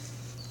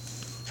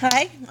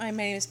Hi, my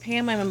name is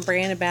Pam. I'm a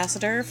brand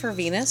ambassador for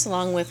Venus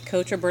along with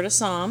Coach Roberta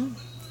Som.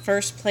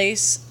 First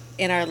place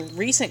in our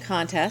recent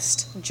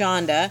contest,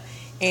 Jonda,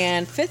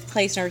 and fifth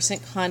place in our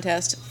recent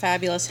contest,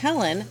 Fabulous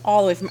Helen,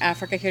 all the way from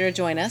Africa here to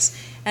join us.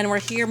 And we're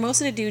here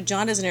mostly to do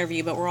Jonda's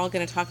interview, but we're all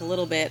going to talk a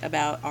little bit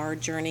about our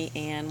journey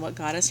and what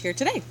got us here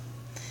today.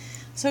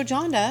 So,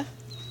 Jonda,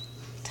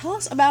 tell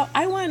us about,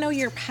 I want to know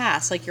your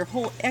past, like your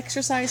whole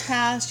exercise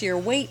past, your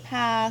weight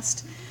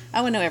past.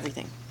 I want to know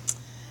everything.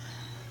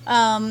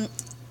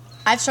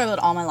 I've struggled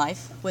all my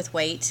life with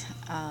weight.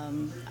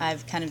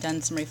 I've kind of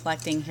done some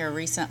reflecting here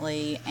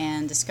recently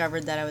and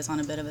discovered that I was on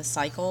a bit of a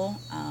cycle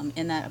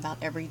in that about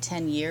every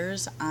 10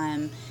 years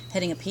I'm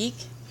hitting a peak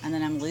and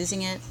then I'm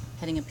losing it,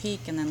 hitting a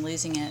peak and then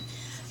losing it.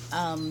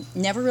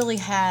 Never really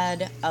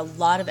had a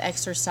lot of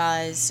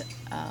exercise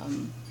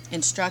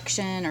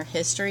instruction or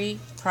history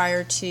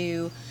prior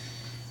to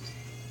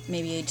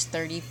maybe age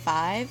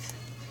 35.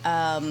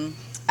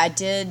 I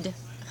did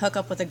hook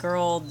up with a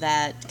girl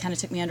that kind of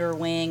took me under her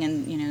wing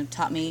and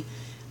taught me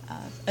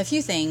a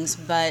few things,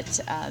 but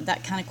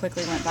that kind of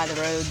quickly went by the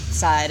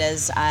roadside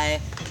as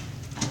I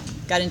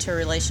got into a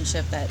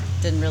relationship that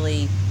didn't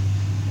really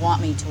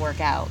want me to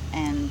work out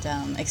and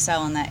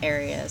excel in that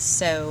area.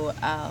 So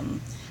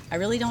I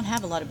really don't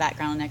have a lot of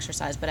background in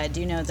exercise, but I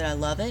do know that I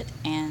love it,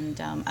 and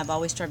I've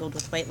always struggled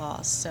with weight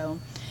loss. So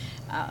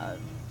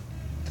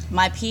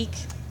my peak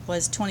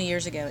was 20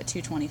 years ago at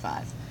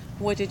 225.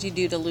 What did you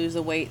do to lose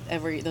the weight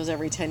every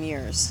 10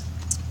 years?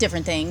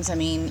 Different things. I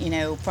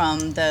mean,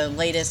 from the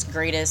latest,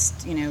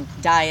 greatest,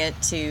 diet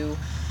to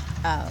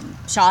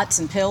shots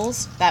and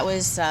pills. That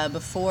was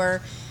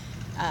before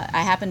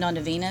I happened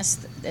onto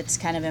Venus. It's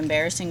kind of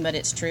embarrassing, but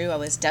it's true. I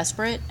was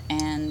desperate,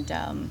 and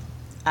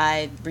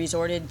I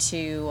resorted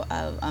to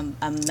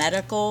a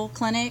medical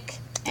clinic.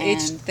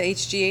 And the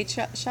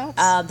HGH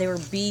shots? They were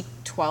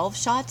B12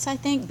 shots, I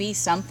think, B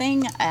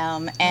something,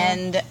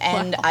 and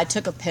wow. I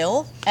took a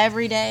pill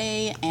every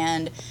day,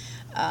 and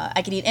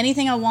I could eat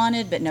anything I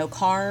wanted, but no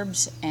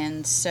carbs,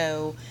 and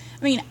so,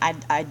 I mean,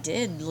 I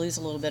did lose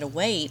a little bit of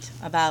weight,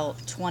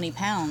 about 20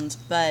 pounds,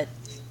 but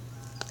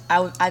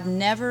I've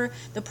never,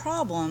 the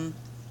problem,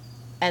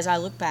 as I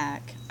look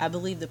back, I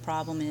believe the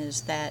problem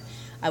is that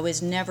I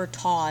was never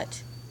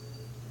taught,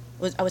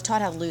 I was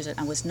taught how to lose it,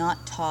 I was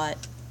not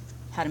taught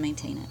how to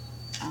maintain it.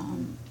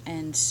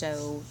 And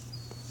so,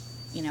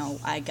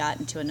 I got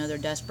into another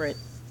desperate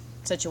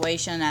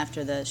situation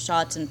after the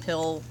shots and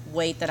pill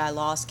weight that I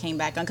lost came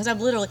back on. Because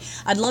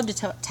I'd love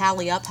to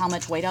tally up how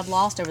much weight I've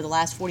lost over the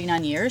last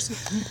 49 years.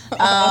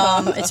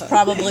 It's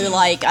probably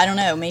like, I don't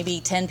know, maybe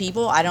 10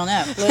 people. I don't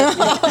know.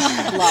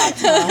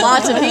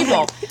 Lots of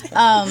people.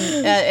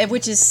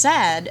 Which is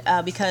sad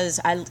because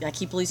I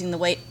keep losing the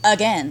weight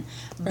again.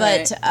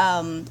 But,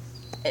 right.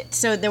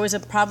 So there was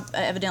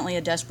evidently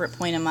a desperate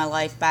point in my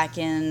life back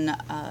in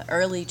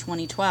early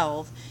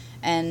 2012,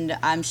 and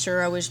I'm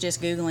sure I was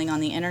just Googling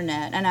on the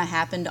internet, and I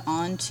happened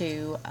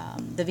onto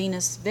the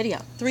Venus video.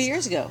 3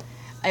 years ago.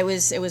 It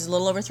was a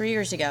little over 3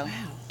 years ago.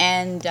 Wow.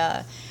 And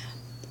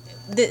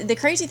the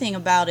crazy thing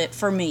about it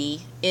for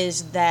me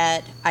is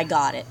that I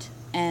got it.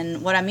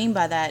 And what I mean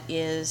by that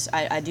is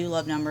I do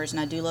love numbers, and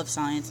I do love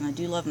science, and I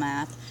do love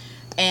math,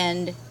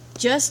 and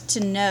just to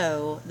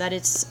know that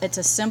it's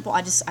a simple,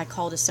 I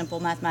call it a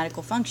simple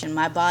mathematical function.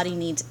 My body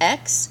needs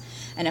X,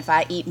 and if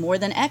I eat more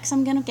than X,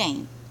 I'm going to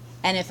gain.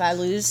 And if I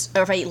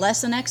eat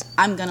less than X,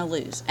 I'm going to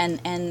lose.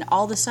 And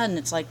all of a sudden,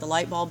 it's like the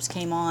light bulbs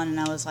came on, and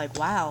I was like,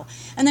 wow.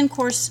 And then, of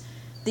course,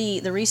 the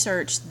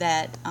research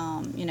that,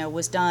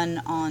 was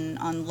done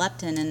on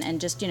leptin and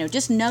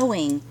just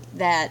knowing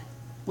that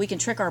we can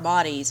trick our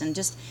bodies, and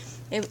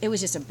it was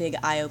just a big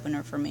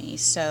eye-opener for me.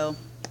 So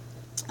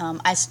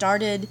I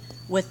started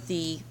with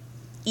the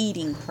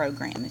eating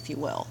program, if you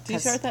will. Did you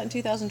start that in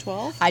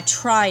 2012? I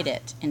tried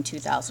it in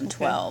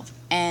 2012, okay.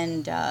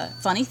 And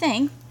funny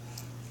thing,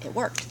 it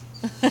worked.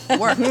 It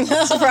worked.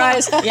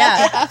 Surprise!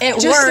 Yeah, it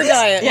Just worked. The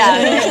diet.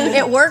 Yeah,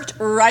 it worked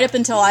right up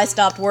until I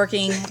stopped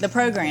working the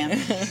program.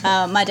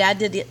 My dad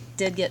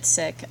did get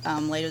sick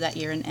later that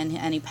year,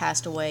 and he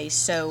passed away.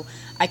 So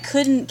I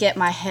couldn't get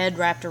my head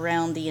wrapped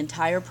around the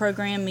entire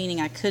program, meaning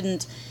I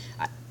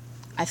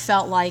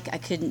felt like I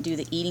couldn't do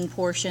the eating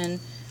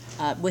portion.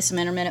 With some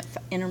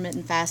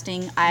intermittent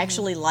fasting. I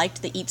actually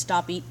liked the eat,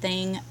 stop, eat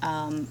thing.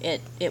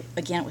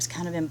 It was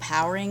kind of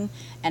empowering,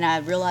 and I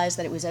realized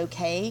that it was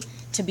okay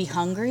to be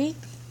hungry.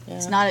 Yeah.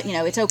 It's not,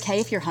 it's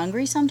okay if you're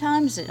hungry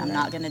sometimes. I'm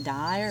not going to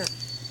die.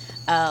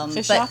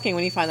 It's shocking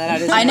when you find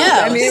that out. I know.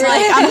 I mean, it's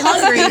like, I'm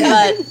hungry,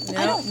 but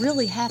I don't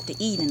really have to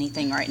eat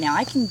anything right now.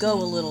 I can go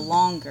a little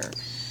longer.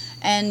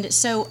 And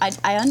so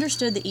I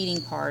understood the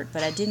eating part,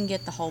 but I didn't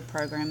get the whole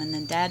program. And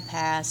then Dad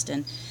passed,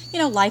 and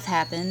life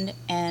happened,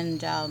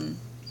 and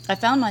I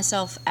found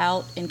myself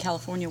out in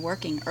California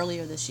working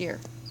earlier this year.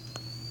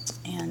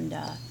 And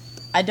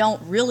I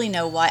don't really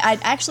know why. I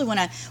actually, when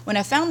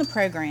I found the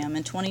program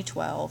in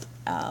 2012,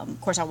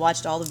 of course I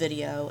watched all the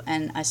video,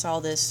 and I saw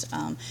this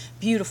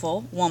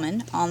beautiful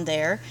woman on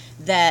there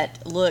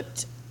that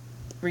looked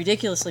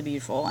ridiculously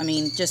beautiful. I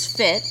mean, just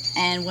fit.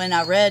 And when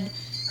I read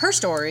her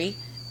story,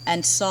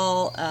 and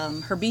saw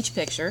her beach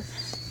picture.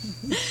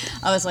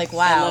 I was like,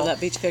 wow. I love that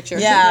beach picture.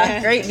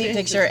 Yeah, great beach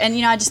picture. And,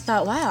 I just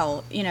thought,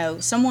 wow,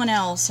 someone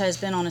else has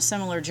been on a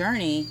similar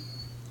journey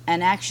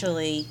and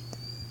actually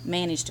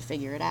managed to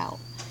figure it out.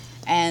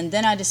 And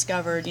then I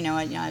discovered,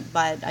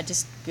 I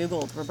just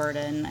Googled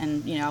Roberta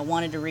and I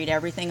wanted to read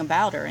everything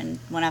about her. And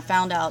when I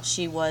found out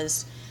she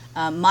was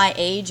my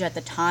age at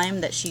the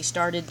time that she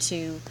started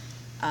to,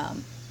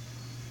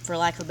 for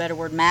lack of a better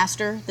word,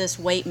 master this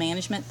weight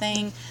management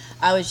thing,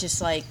 I was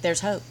just like, there's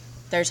hope.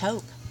 There's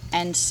hope.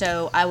 And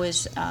so I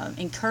was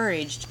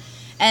encouraged,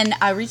 and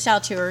I reached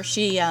out to her.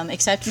 She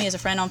accepted me as a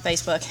friend on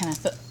Facebook, and I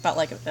felt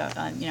like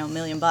 $1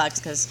 million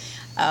because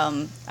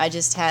I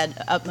just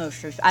had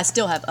I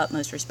still have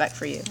utmost respect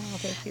for you. Oh,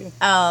 thank you.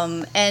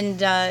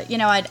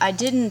 I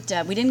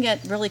didn't. We didn't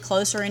get really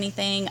close or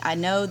anything. I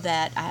know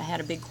that I had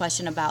a big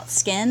question about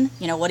skin.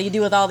 What do you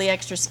do with all the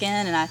extra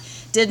skin? And I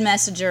did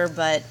message her,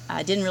 but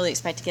I didn't really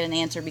expect to get an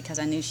answer because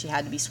I knew she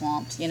had to be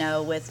swamped.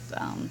 With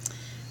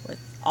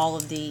all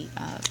of the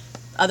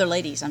other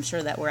ladies, I'm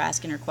sure, that were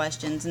asking her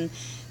questions. And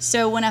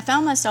so when I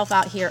found myself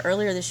out here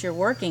earlier this year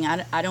working,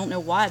 I don't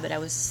know why, but I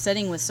was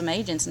sitting with some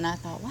agents and I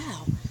thought,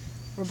 wow,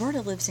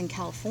 Roberta lives in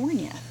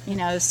California.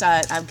 So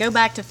I go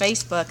back to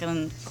Facebook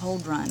and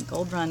Gold Run,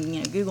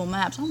 Google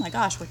Maps. Oh my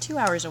gosh, we're 2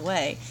 hours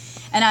away.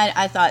 And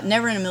I thought,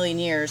 never in a million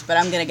years, but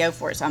I'm going to go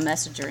for it. So I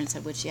messaged her and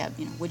said, would you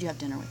have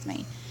dinner with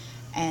me?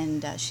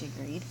 And she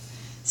agreed.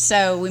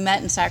 So we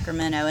met in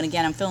Sacramento, and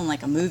again, I'm feeling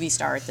like a movie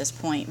star at this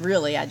point.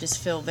 Really, I just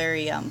feel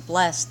very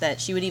blessed that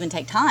she would even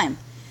take time,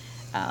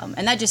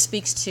 and that just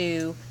speaks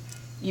to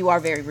you are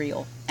very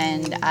real,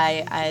 and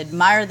I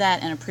admire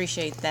that and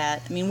appreciate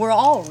that. I mean, we're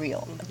all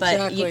real, but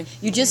exactly.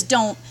 you just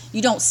don't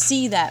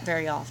see that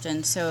very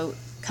often. So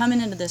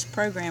coming into this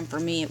program for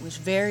me, it was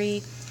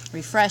very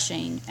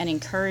refreshing and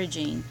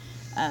encouraging,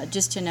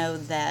 just to know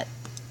that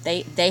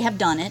they have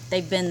done it,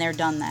 they've been there,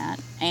 done that,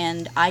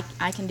 and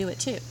I can do it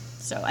too.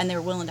 So, and they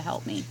were willing to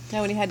help me.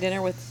 Now, when you had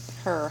dinner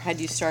with her, had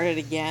you started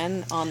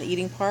again on the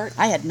eating part?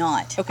 I had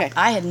not. Okay.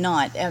 I had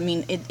not. I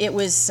mean, it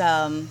was,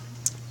 I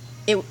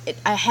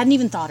hadn't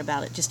even thought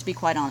about it, just to be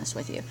quite honest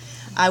with you.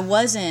 I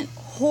wasn't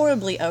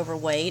horribly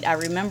overweight. I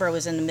remember I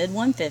was in the mid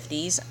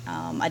 150s.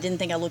 I didn't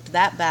think I looked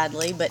that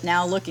badly, but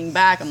now looking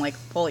back, I'm like,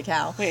 holy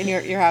cow. Wait, and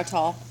you're how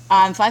tall?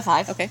 I'm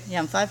 5'5". Okay. Yeah,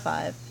 I'm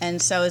 5'5".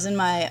 And so I was in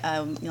my,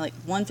 like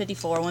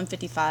 154,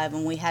 155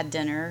 when we had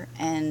dinner,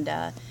 and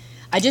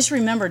I just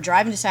remember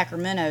driving to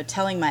Sacramento,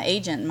 telling my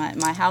agent,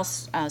 my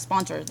house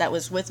sponsor that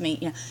was with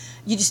me,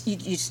 you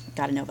just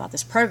got to know about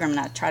this program. And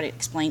I try to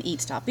explain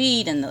Eat, Stop,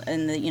 Eat, and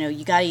the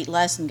you got to eat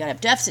less and you got to have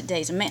deficit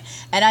days. And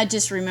I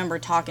just remember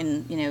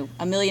talking,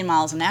 a million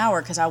miles an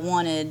hour because I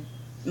wanted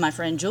my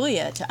friend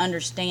Julia to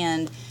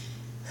understand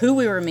who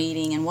we were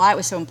meeting and why it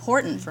was so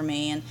important for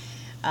me.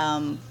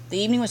 And the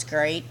evening was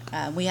great.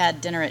 We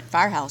had dinner at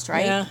Firehouse,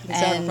 right? Yeah,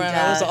 and it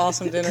was an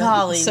awesome dinner.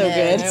 Golly, so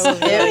good.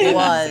 It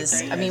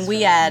was. I mean,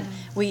 we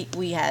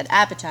had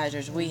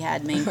appetizers, we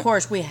had main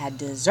course, we had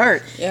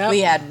dessert, Yep.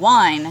 we had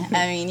wine.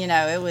 I mean,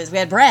 we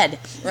had bread.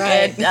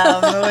 Right. It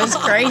was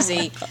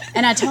crazy.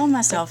 And I told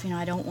myself,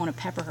 I don't want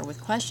to pepper her with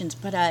questions,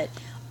 but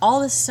all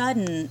of a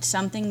sudden,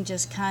 something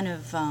just kind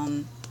of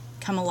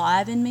come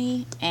alive in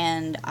me,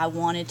 and I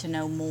wanted to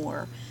know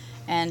more.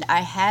 And I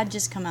had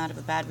just come out of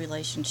a bad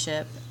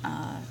relationship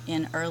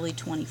in early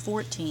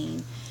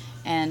 2014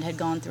 and had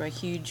gone through a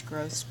huge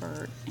growth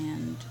spurt,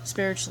 and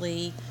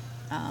spiritually,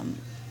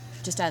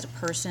 just as a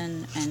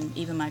person, and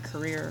even my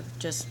career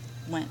just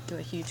went through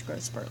a huge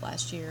growth spurt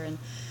last year.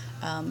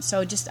 And so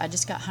I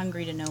just got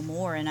hungry to know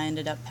more, and I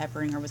ended up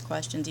peppering her with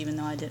questions, even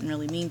though I didn't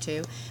really mean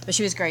to. But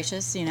she was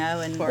gracious,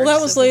 and Well, that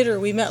was later.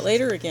 We met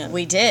later again.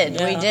 we did,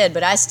 Yeah.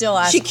 but I still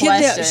asked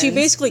questions. She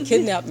basically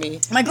kidnapped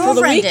me. My for the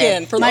girlfriend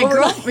weekend, did. For the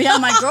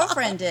overnight. My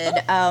girlfriend did.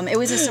 It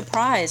was a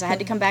surprise. I had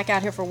to come back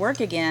out here for work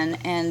again,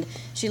 and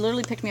she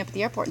literally picked me up at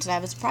the airport and said, "I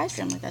have a surprise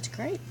for you." I'm like, "That's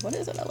great. What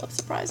is it? I love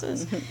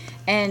surprises."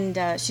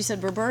 And she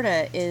said,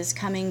 "Roberta is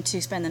coming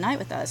to spend the night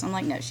with us." I'm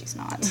like, "No, she's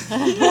not.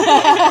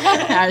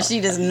 No, she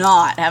does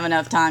not have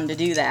enough time to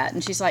do that."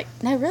 And she's like,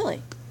 "No,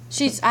 really."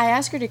 I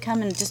asked her to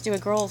come and just do a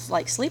girls'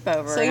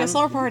 sleepover. So you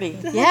saw a party.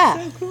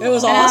 Yeah. It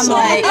was And I'm awesome.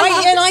 like-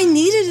 I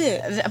needed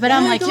it. But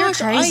I'm Oh my like, "You're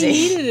gosh, crazy." I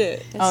needed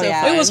it. Oh, so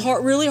yeah. It was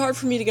really hard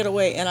for me to get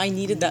away, and I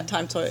needed that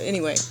time. So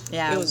anyway,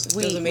 Yeah, it was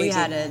amazing. we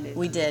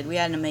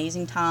had an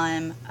amazing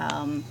time.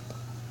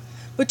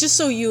 But just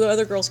so you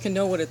other girls can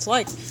know what it's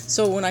like,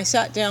 so when I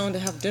sat down to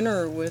have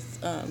dinner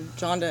with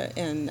Jonda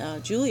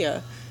and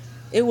Julia,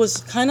 it was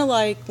kind of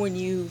like when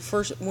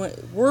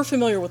we're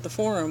familiar with the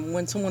forum,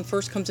 when someone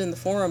first comes in the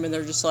forum and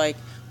they're just like,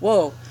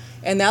 whoa.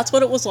 And that's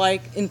what it was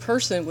like in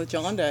person with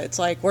Jonda. It's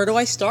like, where do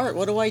I start?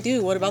 What do I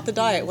do? What about the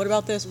diet? What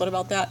about this? What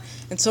about that?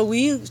 And so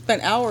we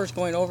spent hours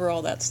going over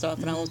all that stuff,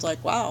 and I was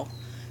like, wow,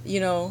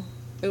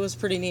 it was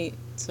pretty neat.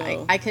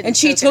 So I couldn't and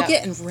she soak took it it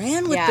up. and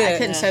ran with Yeah, it. I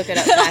couldn't soak it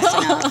up fast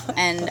enough.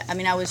 And I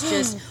mean, I was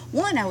just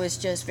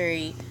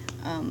very,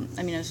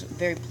 I was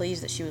very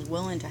pleased that she was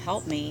willing to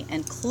help me,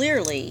 and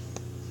clearly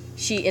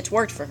it's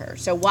worked for her.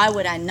 So why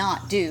would I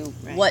not do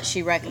what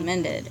she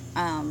recommended?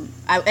 I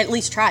at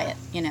least try it,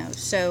 you know.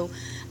 So,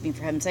 I mean,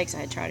 for heaven's sakes, I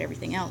had tried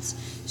everything else.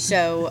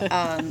 So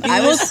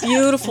You look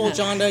beautiful,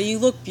 Jonda. You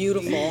look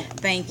beautiful.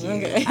 Thank you.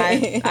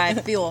 Okay. I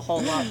feel a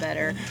whole lot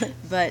better.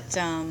 But,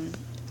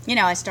 you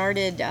know, I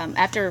started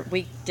after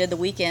we did the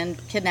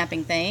weekend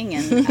kidnapping thing,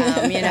 and,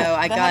 you know,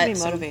 I That got had to be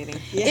some- motivating.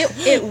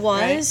 It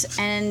was,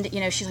 and, you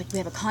know, she's like, we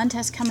have a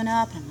contest coming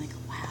up. And I'm like,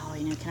 wow,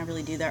 you know, can I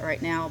really do that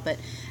right now? But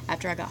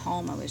after I got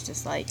home, I was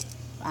just like,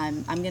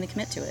 I'm going to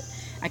commit to it.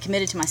 I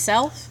committed to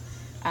myself.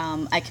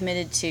 I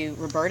committed to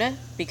Roberta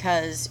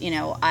because, you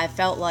know, I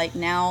felt like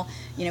now,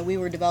 you know, we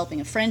were developing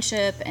a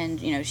friendship,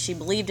 and, you know, she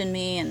believed in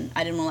me, and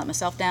I didn't want to let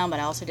myself down, but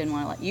I also didn't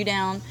want to let you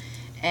down.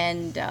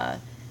 And,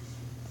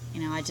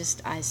 you know,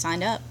 I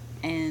signed up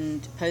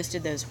and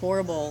posted those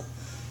horrible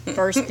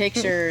first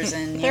pictures,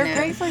 and, you They're know.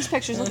 great first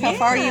pictures. Look how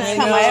far you've I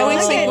come. I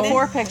always think know.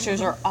 before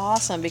pictures are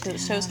awesome because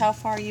it shows how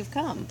far you've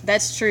come.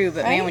 That's true,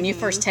 but man, Right? when you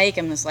first take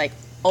them, it's like,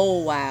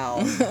 oh wow,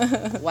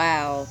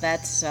 wow,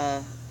 that's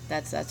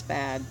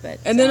bad. But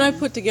And then I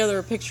put together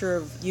a picture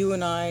of you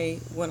and I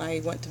when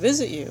I went to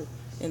visit you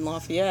in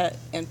Lafayette,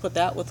 and put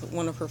that with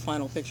one of her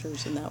final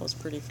pictures, and that was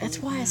pretty funny. that's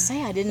why I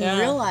say I didn't Yeah.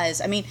 realize.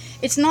 I mean,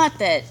 it's not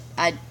that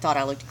I thought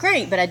I looked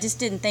great, but I just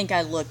didn't think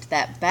I looked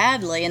that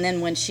badly. And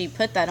then when she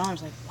put that on, I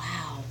was like,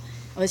 wow,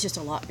 I was just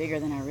a lot bigger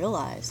than I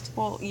realized.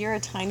 Well, you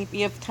have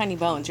tiny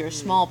bones. You're a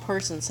small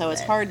person, so it's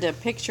Right. hard to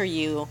picture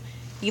you,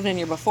 even in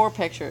your before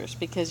pictures,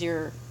 because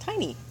you're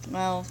tiny.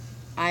 Well,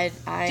 I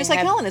Just like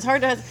have- Helen, it's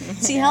hard to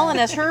see Helen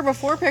as her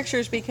before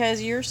pictures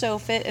because you're so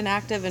fit and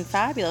active and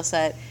fabulous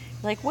that,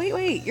 like,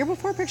 wait, your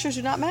before pictures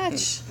do not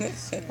match,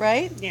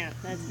 right? Yeah,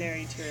 that's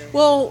very true.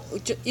 Well,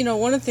 you know,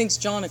 one of the things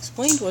John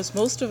explained was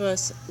most of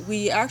us,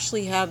 we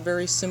actually have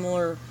very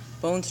similar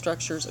bone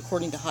structures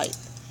according to height.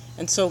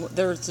 And so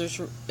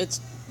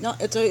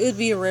it'd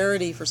be a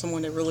rarity for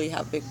someone to really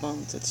have big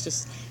bones.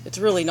 It's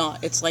really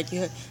not. It's like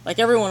like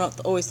everyone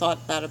always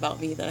thought that about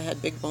me, that I had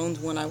big bones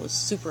when I was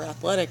super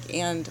athletic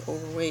and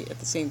overweight at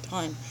the same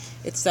time.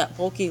 It's that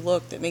bulky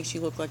look that makes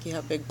you look like you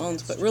have big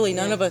bones, but really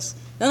none of us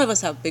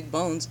have big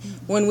bones.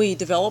 When we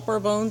develop our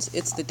bones,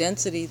 it's the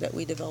density that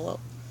we develop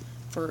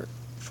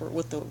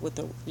with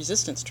the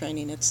resistance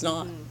training. It's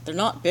not, they're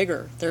not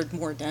bigger, they're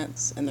more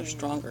dense and they're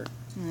stronger.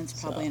 And that's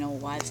probably an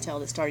old wives' tale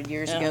that started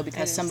years Yeah. ago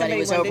because Somebody somebody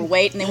was wanted-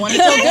 overweight and they wanted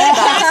to feel good about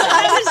themselves.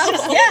 I was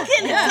just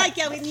thinking, it's like,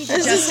 yeah, we need to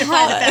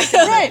justify the fact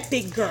that I'm a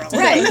big girl.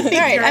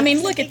 Right. I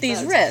mean, look at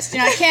these wrists. You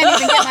know, I can't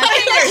even get my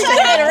fingers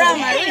to fit around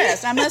my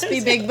wrist. I must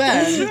be big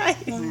boned. Right.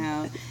 You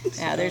know,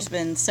 yeah, there's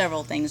been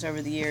several things over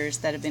the years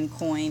that have been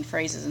coined,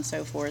 phrases and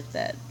so forth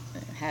that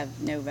have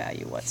no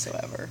value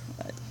whatsoever.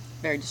 But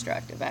very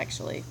destructive,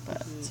 actually.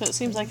 But So it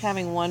seems like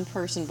having one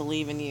person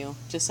believe in you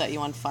just set you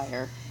on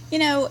fire. you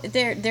know,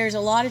 there's a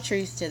lot of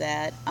truth to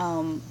that.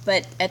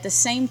 But at the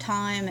same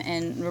time,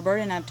 and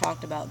Roberta and I have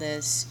talked about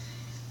this,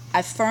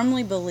 I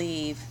firmly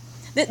believe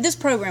that this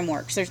program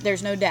works.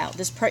 There's no doubt.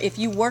 If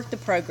you work the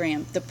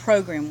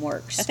program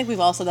works. I think we've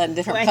all said that in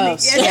different Well, I mean,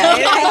 posts.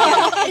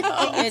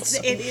 yeah. It's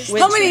It is.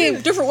 with- How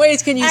many different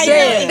ways can you I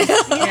say know.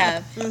 it?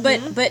 yeah,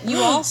 but you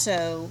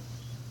also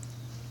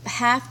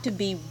have to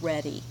be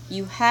ready.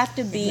 You have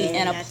to be in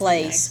a That's an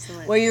place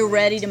excellent where you're point.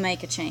 ready to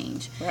make a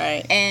change.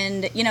 Right.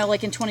 And, you know,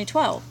 like in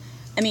 2012,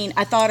 I mean,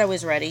 I thought I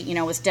was ready. You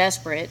know, I was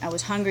desperate. I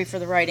was hungry for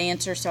the right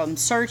answer. So I'm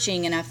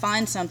searching and I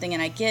find something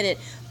and I get it.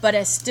 But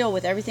I still,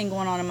 with everything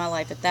going on in my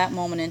life at that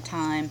moment in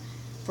time,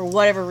 for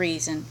whatever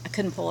reason, I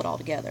couldn't pull it all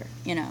together,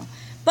 you know.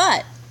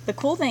 But the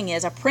cool thing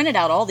is I printed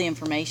out all the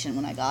information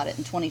when I got it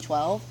in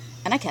 2012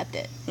 and I kept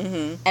it.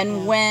 Mm-hmm.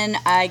 And when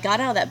I got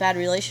out of that bad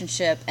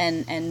relationship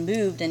and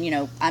moved and, you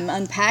know, I'm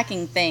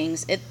unpacking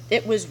things,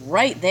 it was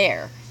right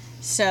there.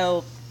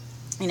 So,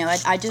 you know,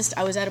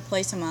 I was at a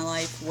place in my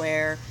life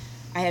where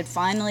I had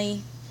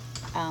finally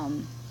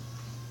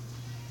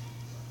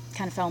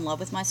kind of fell in love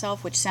with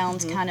myself, which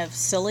sounds kind of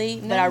silly,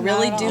 but I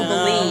really not do at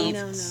all. believe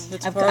No.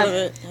 It's I've, part I've- of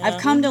it.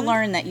 I've come to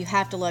learn that you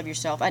have to love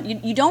yourself.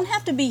 You don't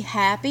have to be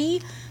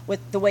happy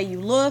with the way you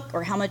look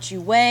or how much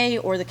you weigh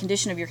or the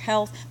condition of your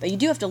health, but you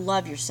do have to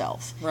love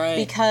yourself. Right.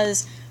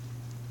 Because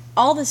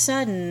all of a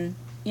sudden,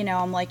 you know,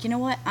 I'm like, you know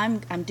what? I'm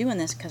doing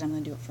this because I'm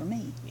going to do it for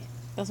me.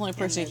 That's the only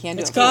person who can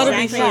do It's it. gotta for.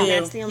 be Exactly. for you.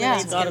 That's the only Yeah. way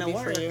It's it's gotta going be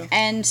to for work. you.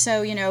 And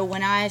so, you know,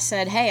 when I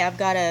said, hey, I've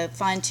got to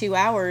find 2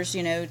 hours,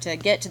 you know, to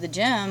get to the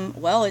gym,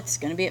 well, it's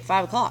going to be at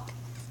 5 o'clock.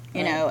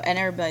 You know, and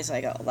everybody's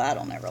like, oh,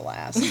 that'll never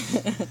last.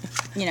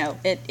 You know,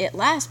 it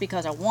lasts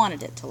because I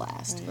wanted it to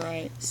last.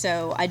 Right.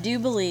 So I do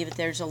believe that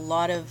there's a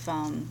lot of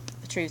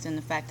truth in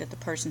the fact that the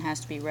person has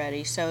to be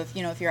ready. So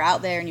if you're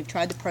out there and you've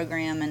tried the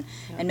program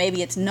and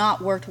maybe it's not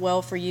worked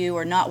well for you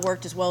or not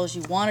worked as well as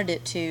you wanted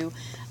it to,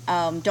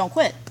 don't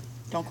quit.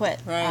 Don't quit.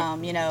 Right.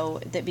 You know,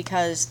 that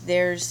because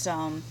there's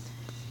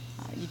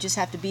you just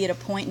have to be at a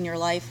point in your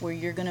life where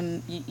you're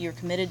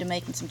committed to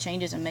making some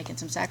changes and making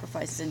some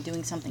sacrifices and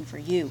doing something for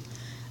you.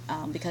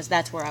 Because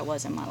that's where I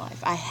was in my life.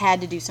 I had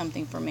to do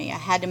something for me. I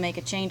had to make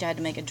a change. I had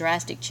to make a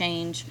drastic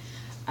change.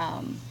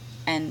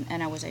 and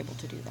I was able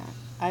to do that.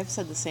 I've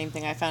said the same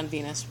thing. I found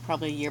Venus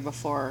probably a year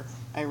before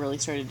I really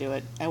started to do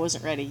it. I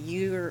wasn't ready.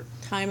 Your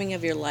timing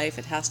of your life,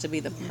 it has to be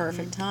the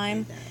perfect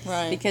time.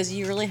 Right. Because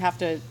you really have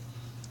to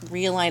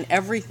realign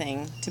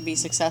everything to be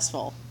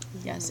successful.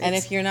 Yes, And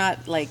it's if you're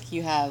not, like,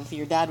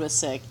 your dad was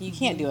sick, you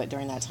can't do it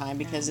during that time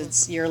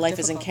because your life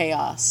is in difficult.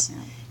 chaos.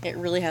 Yeah. It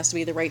really has to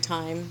be the right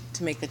time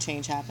to make the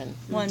change happen.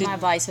 well, and my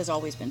vice has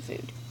always been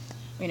food.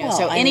 You know, Well,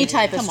 so I any mean,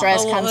 type of come on.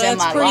 stress Oh, well, comes in that's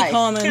my pretty life.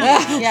 common.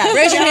 Yeah.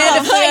 Raise your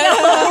hand if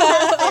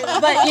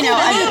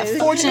But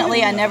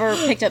fortunately, I never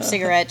picked up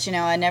cigarettes.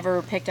 I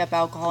never picked up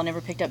alcohol.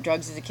 Never picked up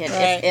drugs as a kid.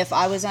 Right. If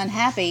I was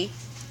unhappy,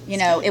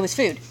 it was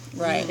food.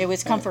 Right. It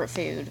was comfort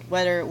food,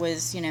 whether it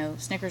was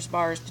Snickers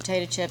bars,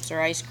 potato chips, or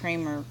ice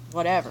cream, or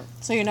whatever.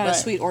 So you're not a Right.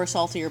 sweet or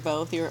salty or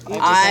both. You're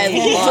I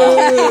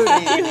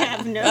love You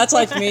have no. That's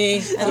like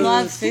me. I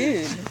love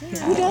food.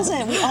 who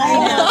doesn't? We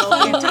all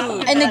love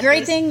food. And the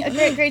great thing,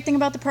 a great thing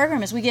about the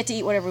program is we get to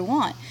eat whatever we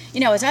want.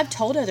 As I've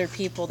told other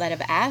people that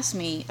have asked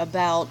me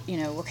about,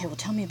 okay, well,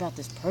 tell me about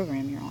this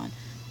program you're on.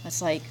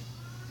 It's like,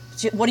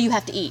 what do you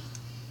have to eat?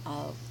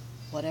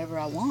 Whatever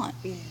I want.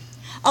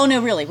 Oh,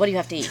 no, really, what do you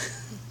have to eat?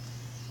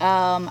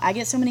 I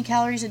get so many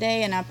calories a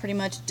day, and I pretty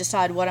much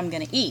decide what I'm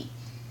going to eat.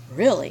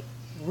 Really,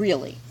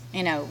 really.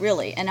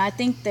 Really. And I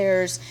think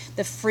there's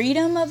the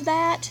freedom of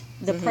that.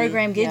 The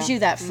program gives you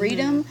that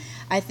freedom,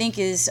 I think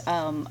is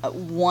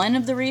one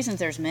of the reasons.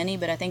 There's many,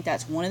 but I think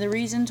that's one of the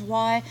reasons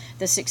why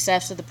the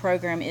success of the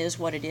program is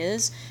what it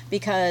is.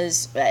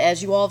 Because,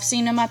 as you all have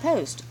seen in my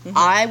post,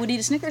 I would eat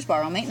a Snickers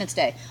bar on maintenance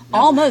day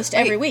almost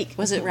every week.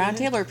 Was it Round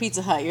Table or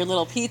Pizza Hut? Your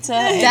little pizza?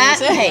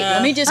 Hey,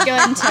 let me just go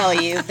ahead and tell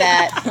you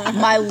that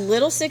my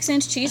little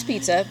 6-inch cheese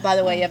pizza, by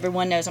the way,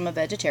 everyone knows I'm a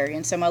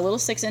vegetarian, so my little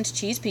 6-inch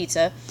cheese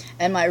pizza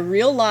and my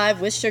real live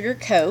with sugar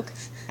Coke,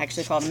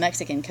 actually called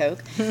Mexican Coke,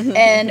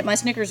 and my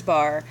Snickers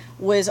bar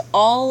was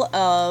all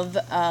of,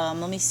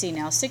 let me see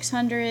now,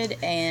 600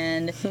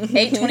 and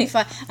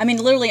 825,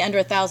 literally under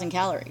 1,000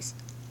 calories.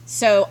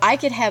 So I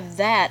could have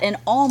that and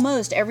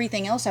almost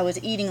everything else I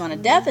was eating on a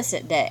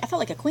deficit day. I felt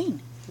like a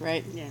queen.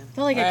 Right. Yeah.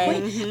 Felt like a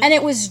Right. queen. And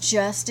it was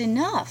just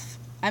enough.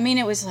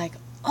 It was like,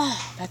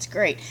 oh, that's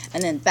great.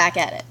 And then back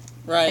at it.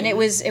 Right. And it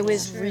was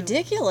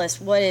ridiculous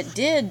what it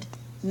did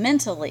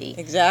mentally.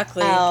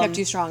 Exactly. Kept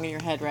you strong in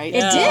your head, right? It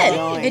Yeah. did.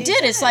 Going. It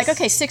did. It's like,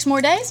 okay, 6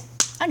 more days,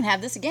 I can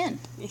have this again.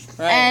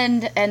 Right.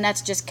 And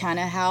that's just kind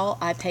of how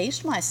I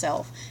paced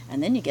myself.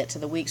 And then you get to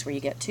the weeks where you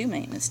get 2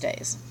 maintenance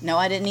days. No,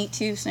 I didn't eat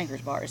 2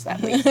 Snickers bars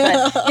that week,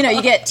 but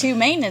you get 2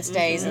 maintenance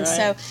days, and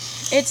so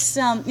it's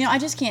I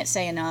just can't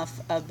say enough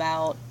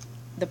about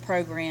the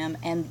program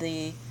and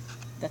the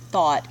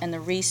thought and the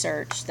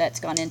research that's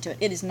gone into it.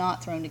 It is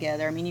not thrown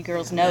together. You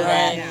girls know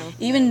that. No.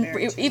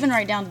 Even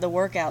right down to the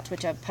workouts,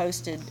 which I've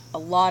posted a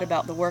lot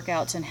about the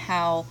workouts and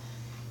how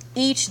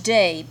each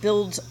day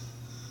builds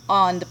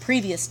on the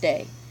previous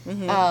day.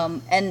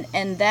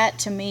 And that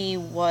to me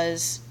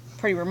was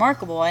pretty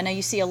remarkable. I know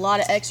you see a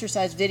lot of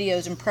exercise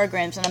videos and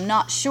programs, and I'm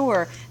not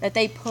sure that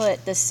they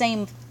put the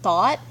same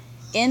thought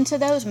into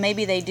those.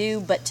 Maybe they do,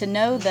 but to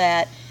know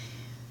that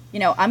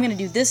I'm going to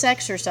do this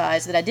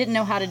exercise that I didn't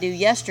know how to do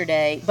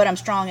yesterday, but I'm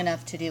strong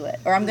enough to do it.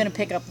 Or I'm going to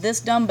pick up this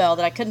dumbbell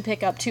that I couldn't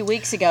pick up 2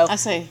 weeks ago, I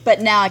say, but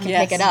now I can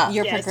pick it up.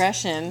 Your Yes.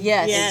 progression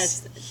Yes.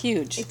 Yes. is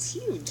huge. It's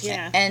huge.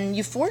 Yeah. And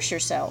you force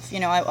yourself,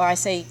 I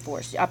say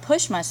force. I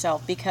push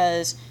myself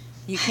because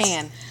You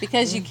can.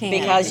 Because you can.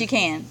 you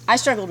can. I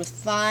struggled with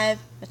 5,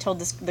 I told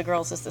the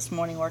girls this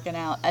morning working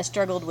out, I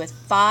struggled with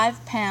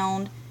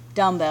 5-pound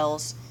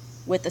dumbbells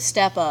with the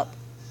step up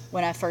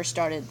when I first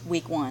started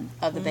week 1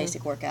 of the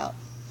basic workout.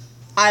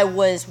 I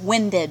was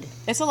winded.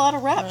 It's a lot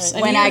of reps.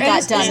 Right. When I got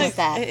it's done a- with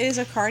that. It is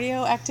a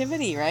cardio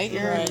activity, right?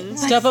 You're Right.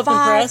 Step up and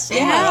 5 press. Oh my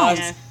pounds.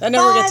 gosh. That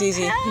never gets 5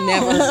 easy.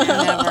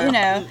 pounds.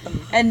 never.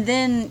 And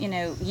then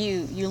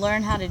you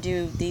learn how to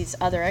do these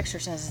other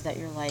exercises that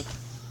you're like,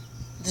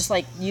 just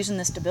like using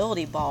the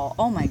stability ball.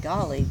 Oh my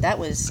golly, that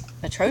was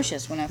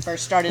atrocious when I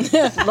first started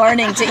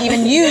learning to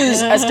even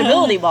use a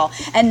stability ball.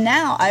 And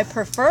now I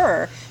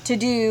prefer to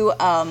do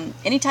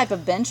any type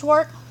of bench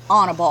work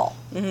on a ball.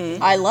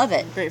 I love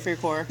it. Great for your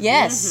core.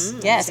 Yes,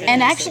 yes,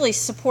 and actually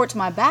supports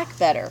my back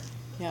better.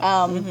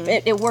 Yeah.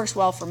 It works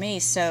well for me.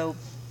 So,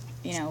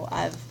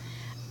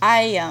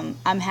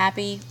 I'm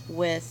happy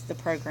with the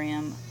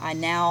program. I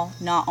now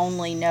not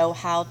only know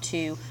how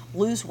to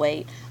lose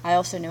weight, I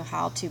also know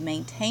how to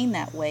maintain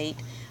that weight,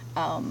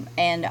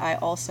 and I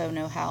also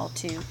know how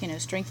to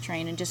strength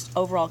train and just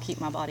overall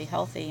keep my body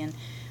healthy. And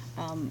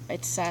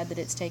it's sad that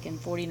it's taken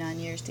 49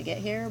 years to get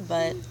here,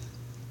 but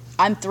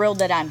I'm thrilled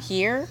that I'm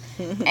here,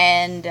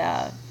 and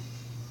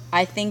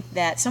I think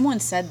that someone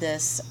said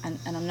this, and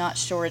I'm not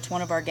sure, it's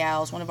one of our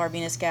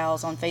Venus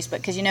gals on Facebook,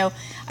 because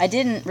I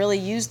didn't really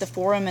use the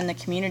forum and the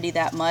community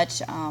that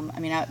much.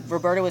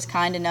 Roberta was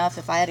kind enough.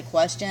 If I had a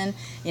question,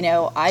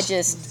 I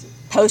just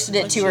posted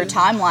it to her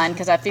timeline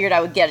because I figured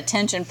I would get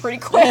attention pretty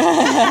quick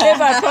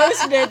if I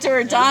posted it to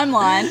her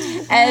timeline,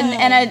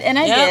 and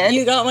I Yeah, did.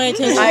 you got my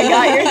attention. I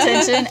got your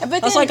attention,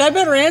 but I was then, like, I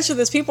better answer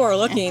this. People are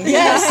looking.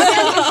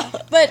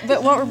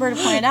 but what Roberta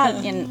pointed out,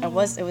 and it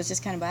was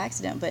just kind of by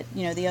accident, but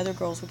the other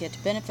girls would get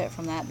to benefit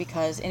from that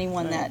because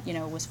anyone that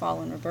was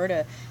following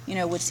Roberta,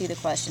 would see the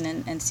question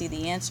and see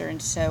the answer,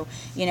 and so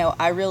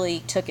I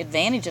really took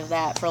advantage of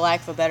that, for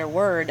lack of a better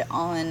word.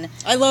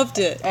 I loved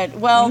it.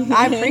 Well,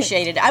 I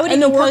appreciated it. I would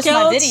And even the post my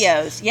workouts,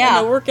 videos. Yeah,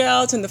 and the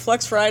workouts and the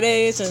Flex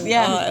Fridays, and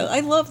I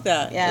loved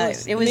that. Yeah,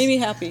 it made me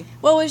happy.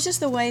 Well, it was just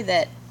the way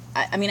that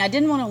I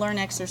didn't want to learn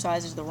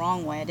exercises the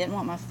wrong way. I didn't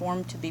want my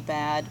form to be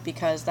bad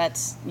because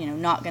that's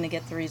not going to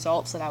get the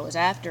results that I was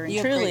after. And You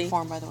have truly, great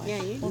form, by the way.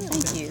 Yeah, you well,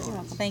 do.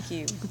 thank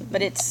you.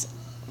 But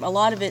a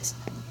lot of it's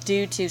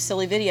due to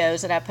silly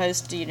videos that I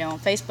post, on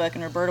Facebook,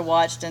 and Roberta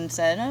watched and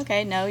said,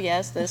 okay, no,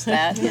 yes, this,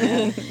 that,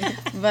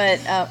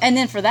 But, and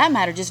then for that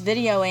matter, just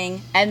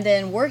videoing and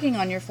then working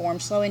on your form,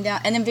 slowing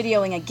down, and then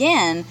videoing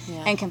again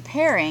and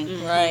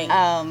comparing.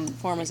 Right.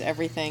 Form is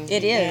everything.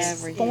 It is.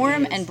 Everything.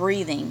 Form and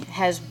breathing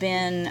has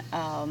been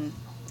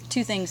two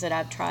of the things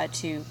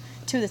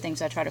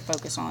I try to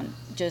focus on,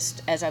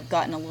 just as I've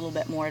gotten a little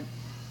bit more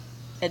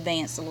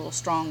advanced, a little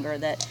stronger,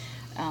 that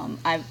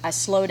I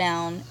slow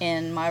down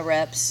in my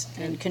reps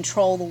and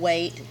control the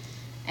weight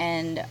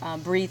and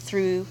breathe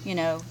through,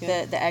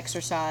 the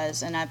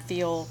exercise. And I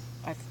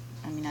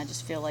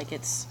just feel like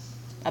it's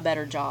a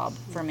better job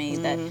for me,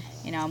 that,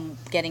 I'm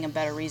getting a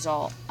better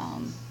result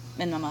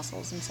in my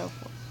muscles and so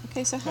forth.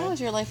 Okay, so how has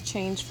your life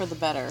changed for the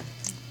better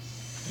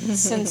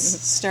since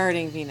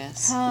starting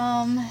Venus?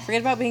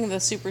 Forget about being the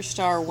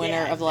superstar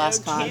winner of the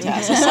last no kidding.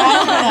 contest. Aside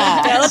from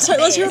that, Yeah,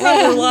 let's hear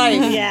about your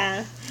life.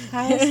 Yeah.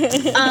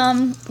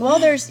 Well,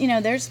 there's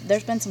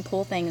been some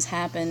cool things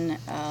happen.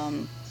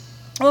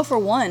 Well, for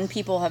one,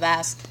 people have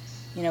asked,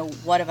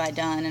 what have I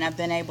done? And I've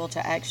been able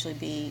to actually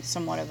be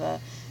somewhat of a,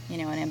 an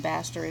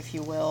ambassador, if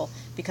you will,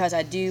 because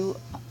I do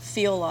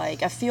feel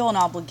an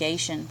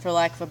obligation, for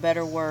lack of a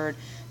better word,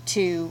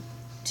 to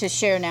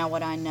share now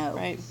what I know.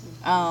 right?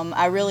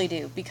 I really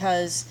do,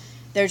 because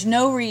there's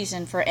no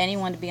reason for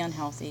anyone to be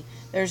unhealthy.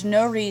 There's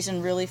no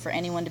reason really for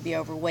anyone to be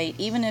overweight.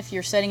 Even if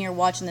you're sitting here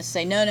watching this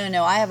and say,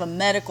 no, I have a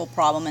medical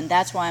problem and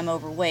that's why I'm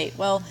overweight.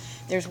 Well,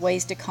 there's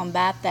ways to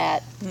combat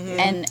that.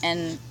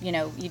 And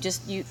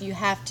you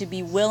have to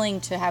be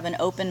willing to have an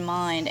open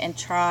mind and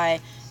try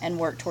and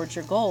work towards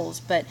your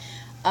goals. But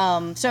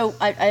so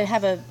I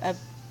have a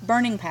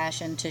burning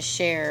passion to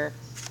share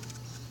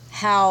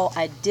how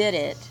I did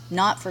it,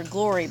 not for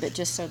glory, but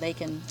just so they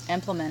can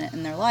implement it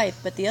in their life.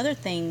 But the other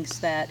things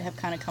that have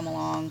kind of come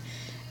along,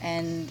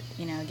 and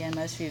again,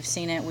 most of you have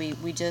seen it.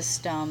 I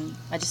just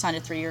signed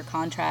a 3-year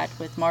contract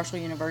with Marshall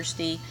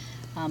University,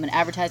 an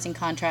advertising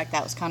contract.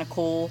 That was kind of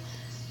cool.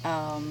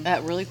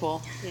 Really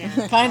cool.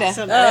 Yeah. Kind of.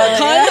 Awesome. Kind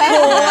of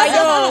cool. I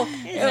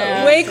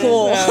know. Way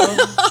cool.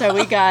 So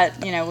we got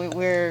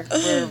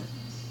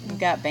we've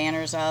got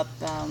banners up.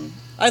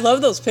 I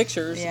love those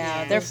pictures.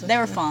 Yeah, they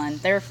were fun.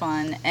 They were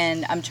fun,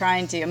 and I'm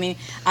trying to.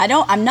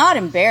 I'm not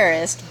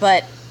embarrassed,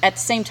 but at the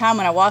same time,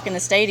 when I walk in the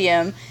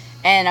stadium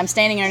and I'm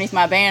standing underneath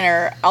my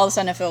banner, all of a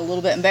sudden I feel a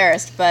little bit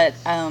embarrassed. But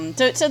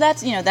so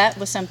that's that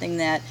was something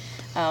that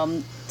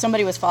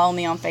somebody was following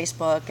me on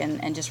Facebook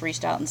and just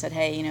reached out and said,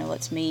 hey,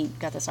 let's meet.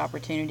 Got this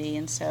opportunity,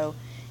 and so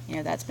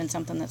that's been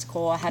something that's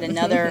cool. I had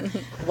another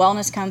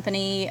wellness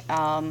company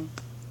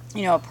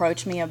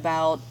approach me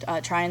about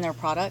trying their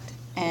product.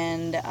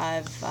 And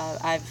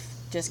I've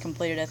just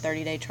completed a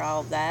 30-day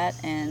trial of that,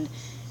 and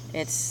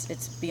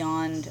it's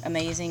beyond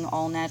amazing,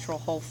 all natural,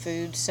 whole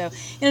food. So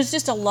it's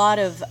just a lot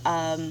of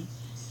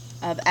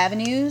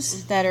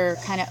avenues that are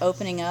kind of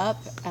opening up.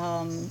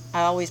 I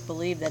always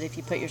believe that if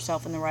you put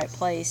yourself in the right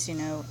place,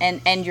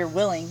 and you're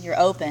willing, you're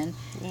open,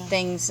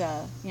 things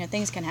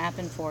can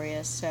happen for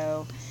you.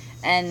 So,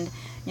 and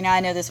I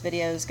know this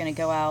video is going to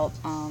go out,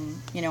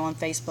 on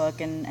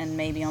Facebook and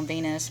maybe on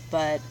Venus,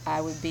 but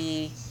I would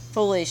be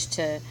foolish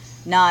to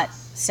not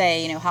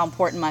say how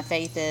important my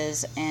faith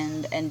is,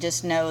 and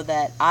just know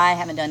that I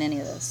haven't done any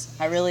of this.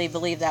 I really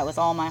believe that with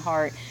all my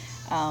heart,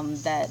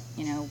 that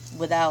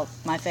without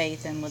my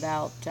faith and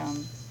without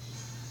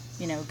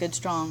good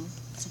strong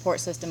support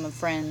system of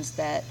friends,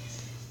 that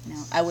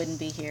I wouldn't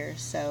be here.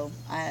 So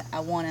I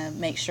want to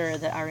make sure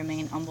that I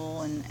remain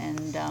humble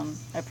and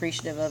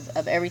appreciative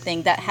of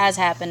everything that has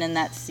happened and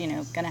that's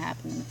going to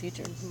happen in the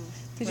future.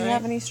 Did you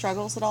have any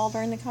struggles at all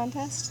during the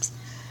contest?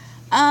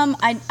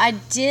 I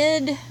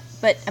did,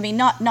 but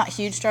not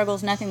huge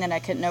struggles, nothing that I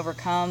couldn't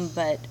overcome.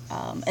 But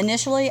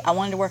initially, I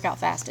wanted to work out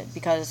fasted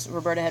because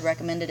Roberta had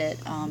recommended it.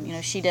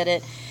 She did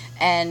it,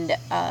 and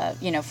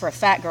for a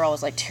fat girl, I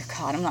was like, dear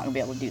God, I'm not gonna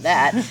be able to do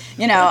that.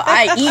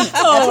 I eat.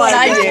 That's what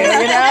I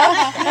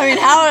do.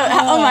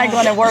 How am I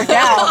going to work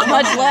out?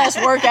 Much less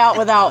work out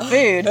without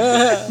food.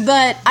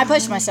 But I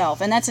pushed myself,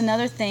 and that's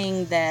another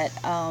thing that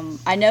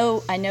I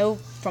know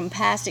from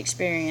past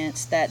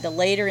experience, that the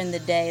later in the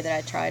day that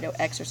I try to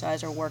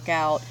exercise or work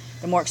out,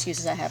 the more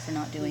excuses I have for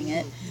not doing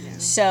it.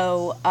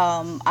 So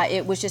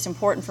it was just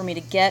important for me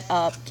to get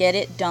up, get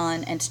it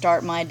done, and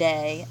start my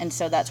day. And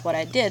so that's what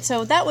I did.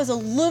 So that was a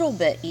little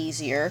bit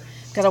easier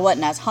because I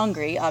wasn't as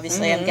hungry.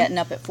 Obviously, I'm getting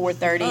up at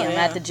 4:30. I'm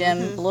at the gym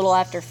a little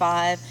after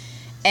 5.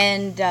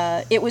 And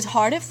it was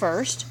hard at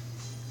first.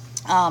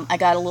 I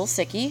got a little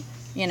sicky,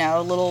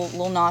 a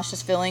little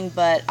nauseous feeling,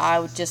 but I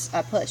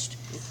pushed.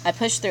 I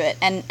pushed through it,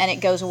 and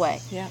it goes away.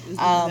 Yeah.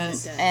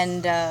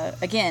 And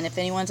again, if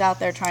anyone's out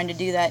there trying to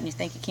do that and you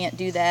think you can't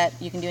do that,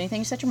 you can do anything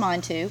you set your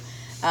mind to.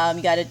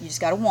 You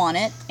just gotta want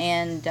it.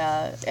 And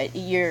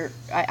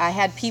I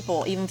had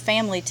people, even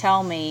family,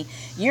 tell me,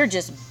 "You're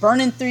just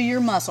burning through your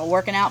muscle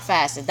working out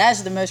fasted.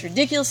 That's the most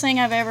ridiculous thing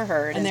I've ever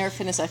heard." And they're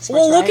fitness experts.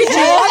 Well, look right?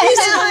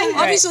 at you.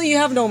 Obviously, you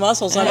have no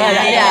muscles. I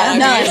mean,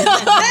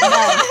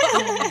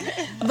 None.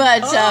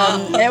 But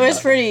it was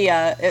pretty.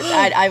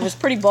 I was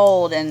pretty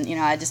bold, and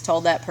I just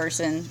told that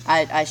person.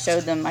 I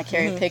showed them. I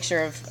carry a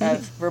picture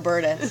of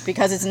Roberta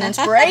because it's an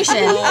inspiration.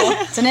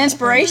 It's an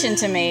inspiration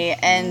to me,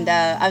 and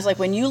I was like,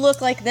 when you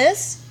look like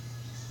this,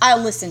 I'll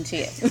listen to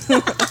you.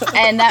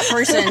 And that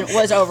person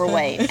was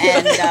overweight,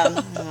 and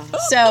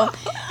so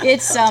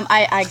it's.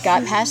 I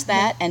got past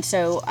that, and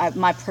so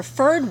my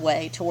preferred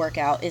way to work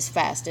out is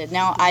fasted.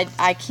 Now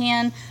I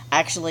can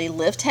actually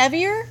lift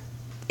heavier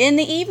in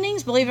the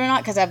evenings, believe it or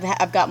not, because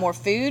I've got more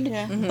food.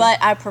 Yeah. But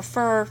I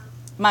prefer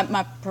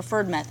my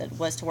preferred method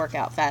was to work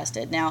out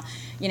fasted. Now,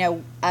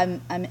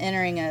 I'm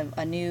entering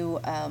a new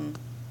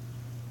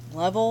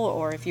level,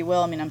 or if you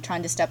will, I'm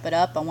trying to step it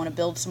up. I want to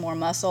build some more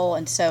muscle,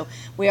 and so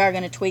we are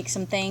going to tweak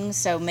some things.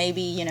 So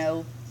maybe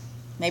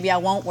I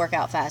won't work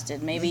out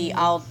fasted. Maybe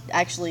I'll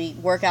actually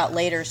work out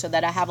later so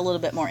that I have a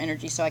little bit more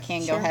energy, so I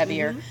can go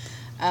heavier.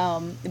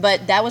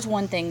 But that was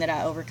one thing that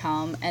I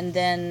overcome, and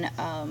then.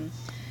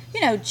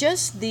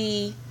 Just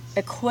the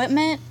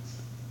equipment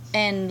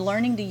and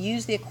learning to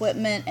use the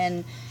equipment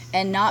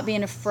and not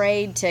being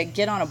afraid to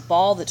get on a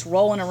ball that's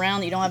rolling around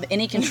that you don't have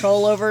any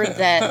control over,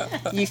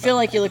 that you feel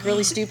like you look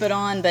really stupid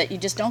on, but you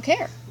just don't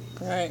care.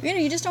 Right.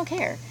 You just don't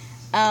care.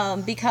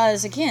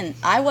 Because, again,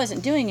 I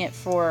wasn't doing it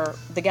for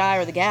the guy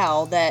or the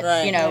gal that,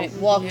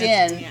 walked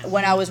in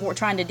when I was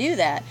trying to do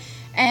that.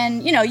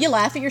 And, you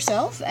laugh at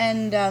yourself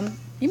and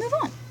you move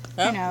on.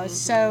 Yep.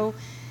 So...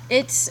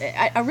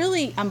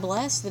 I'm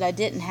blessed that I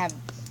didn't have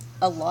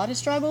a lot of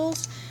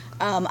struggles.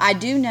 I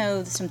do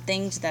know some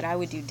things that I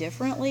would do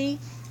differently.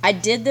 I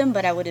did them,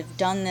 but I would have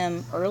done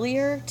them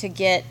earlier to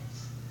get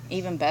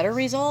even better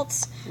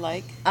results.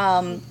 Like?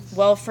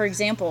 Well, for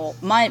example,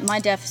 my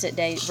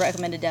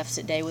recommended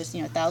deficit day was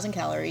 1,000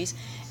 calories,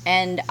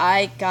 and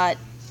I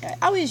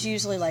was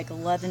usually like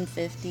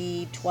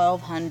 1,150,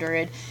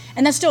 1,200,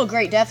 and that's still a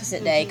great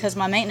deficit day because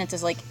my maintenance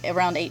is like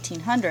around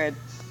 1,800.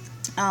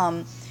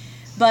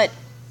 But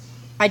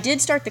I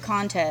did start the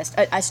contest.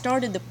 I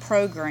started the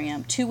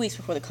program 2 weeks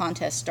before the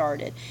contest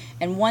started.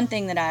 And one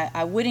thing that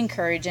I would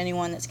encourage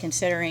anyone that's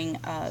considering,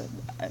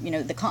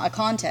 a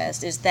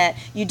contest is that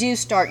you do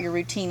start your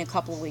routine a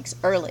couple of weeks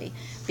early,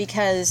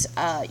 because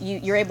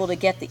you're able to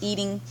get the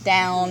eating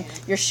down,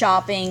 you're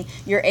shopping,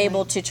 you're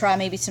able to try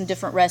maybe some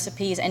different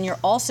recipes, and you're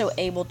also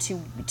able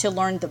to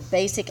learn the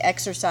basic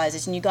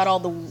exercises, and you got all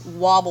the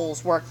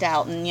wobbles worked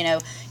out, and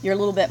you're a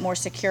little bit more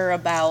secure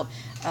about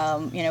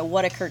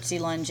what a curtsy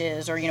lunge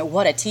is, or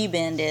what a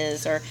T-bend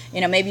is, or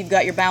maybe you've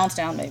got your balance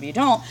down, maybe you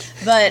don't,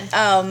 but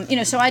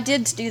so I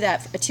did do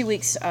that 2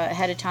 weeks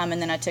ahead of time,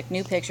 and then I took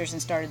new pictures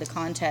and started the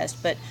contest.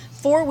 But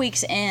 4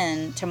 weeks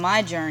in to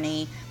my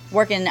journey,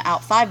 working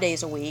out 5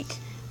 days a week,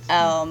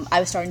 I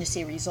was starting to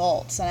see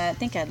results, and I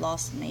think I'd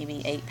lost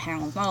maybe 8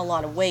 pounds, not a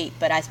lot of weight,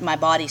 but my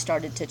body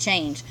started to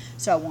change,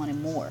 so I wanted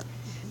more.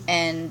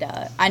 And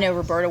I know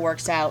Roberta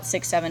works out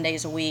 6-7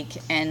 days a week,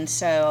 and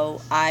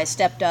so I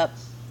stepped up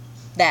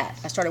that.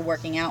 I started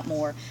working out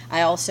more.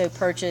 I also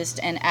purchased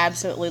and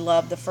absolutely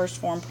love the First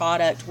Form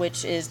product,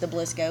 which is the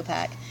Bliss Go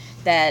Pack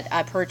that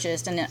I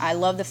purchased, and I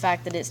love the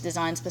fact that it's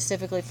designed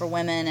specifically for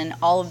women and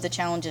all of the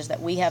challenges that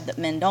we have that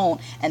men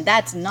don't, and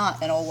that's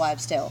not an old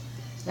wives' tale.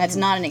 That's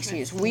not an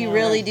excuse. We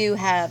really do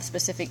have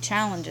specific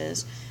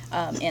challenges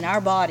in our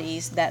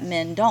bodies that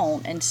men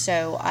don't, and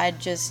so I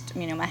just,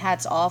 my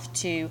hat's off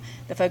to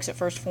the folks at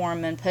First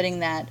Form and putting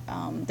that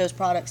those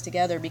products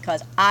together,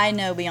 because I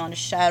know beyond a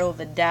shadow of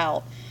a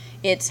doubt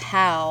it's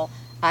how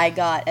I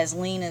got as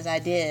lean as I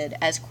did,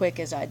 as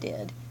quick as I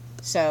did.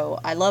 So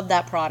I love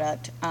that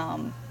product.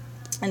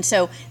 And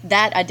so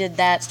I did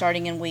that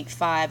starting in week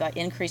 5. I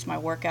increased my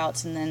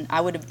workouts, and then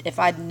I would have, if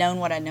I'd known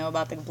what I know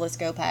about the Bliss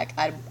Go Pack,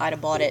 I'd have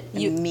bought it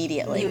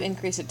immediately. You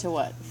increased it to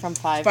what? From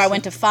 5? So I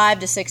went to 5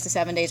 to 6 to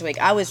 7 days a week.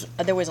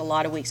 There was a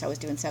lot of weeks I was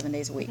doing 7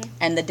 days a week. Mm-hmm.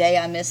 And the day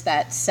I missed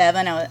that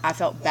 7, I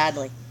felt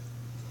badly.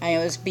 I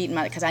was beating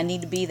because I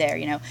need to be there,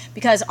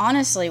 Because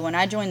honestly, when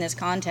I joined this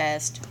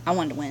contest, I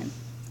wanted to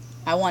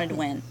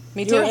win.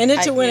 Me too. You're in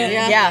it to win it.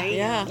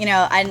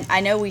 Yeah.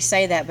 I know we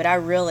say that, but I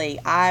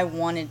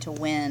wanted to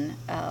win.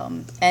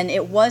 And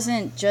it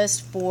wasn't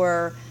just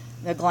for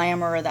the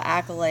glamour or the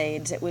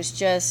accolades. It was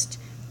just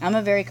I'm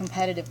a very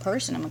competitive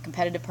person. I'm a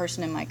competitive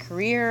person in my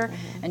career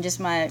and just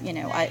my,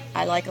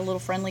 I like a little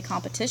friendly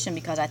competition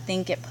because I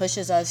think it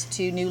pushes us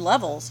to new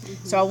levels.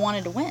 So I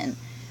wanted to win.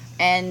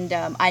 And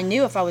I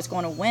knew if I was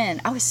going to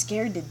win, I was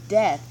scared to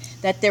death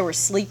that there were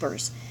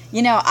sleepers.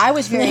 I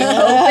was very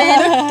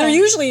open. There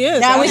usually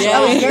is. I was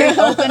very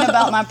open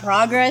about my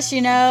progress,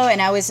 and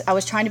I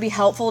was trying to be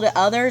helpful to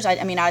others.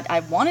 I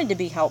wanted to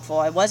be helpful.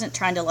 I wasn't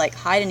trying to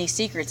hide any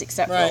secrets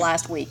except for the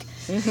last week.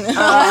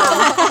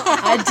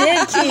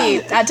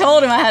 I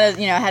told him I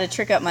had a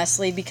trick up my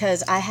sleeve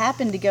because I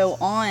happened to go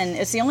on.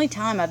 It's the only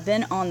time I've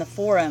been on the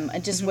forum. I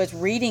just was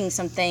reading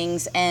some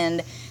things,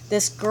 and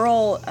this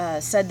girl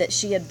said that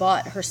she had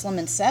bought her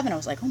Slim & 7. I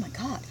was like, oh my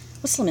God.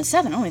 What's Slim &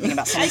 7? I don't know anything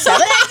about Slim &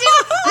 7.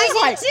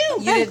 I did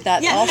too. You did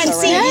that also, and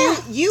see, right?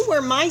 you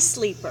were my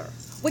sleeper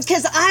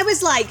because I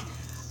was like,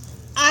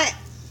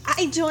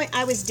 I joined.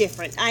 I was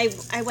different. I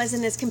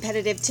wasn't as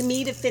competitive. To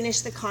me, to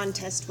finish the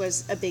contest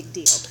was a big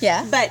deal.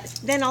 Yeah. But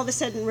then all of a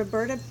sudden,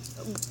 Roberta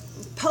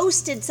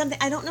posted something.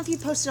 I don't know if you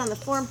posted on the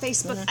forum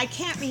Facebook. I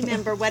can't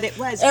remember what it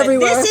was.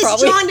 Everywhere, but this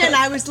probably. is Jonda, and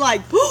I was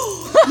like,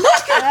 oh,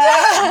 look at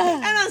that.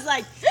 And I was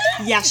like,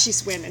 yeah,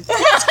 she's winning.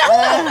 That's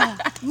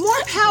cool.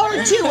 More power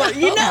to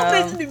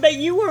her, but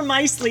you were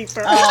my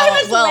sleeper.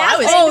 that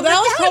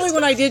was probably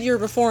when I did your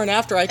before and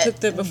after. I took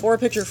the before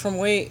picture from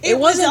it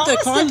was wasn't the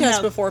awesome,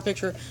 contest though. before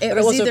picture, It but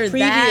was it was either a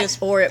previous.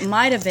 that, or it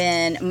might have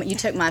been you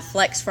took my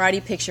Flex Friday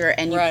picture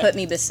and you Right. put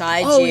me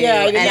beside Oh, you.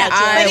 yeah, I did and that, too.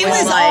 I But it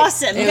was like,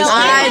 awesome. it No, was, it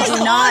I was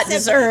do not awesome.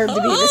 deserve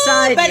to be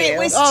beside but you. it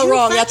was Oh, too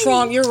wrong. funny. That's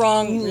wrong. You're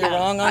wrong. You're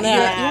wrong on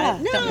that.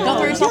 Yeah. Don't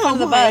throw yourself under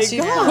the bus.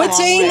 You Quit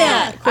saying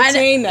that. Quit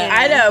saying that.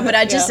 I know, but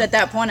I just Yeah. at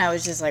that point I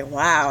was just like,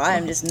 wow, I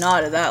am just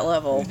not at that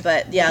level.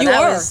 But yeah, You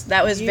that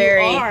are. was You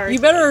very. are. You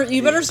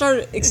better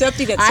start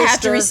accepting it, sister. I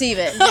have to receive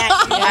it. Yeah,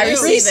 I you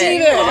receive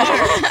Receive it. it.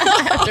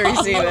 I have to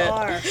receive it.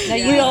 are. Now,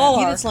 We all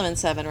you are. did Slim &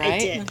 7, right?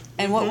 did.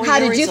 And what were How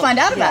your did you results? find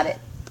out about it?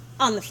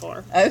 On the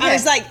floor. Okay. I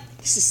was like,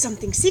 this is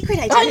something secret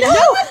I I didn't know. know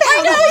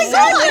I about. know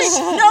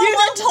exactly. No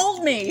one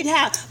told me.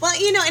 Yeah. Well,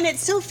 and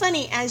it's so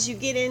funny as you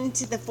get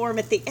into the forum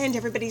at the end,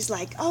 everybody's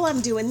like, oh,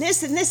 I'm doing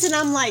this and this. And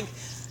I'm like,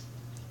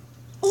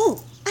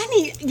 oh, I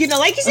need,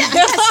 like you said, I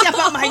got to step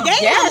up my game.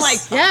 Yes, I'm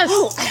like, yes.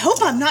 oh, I hope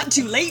I'm not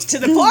too late to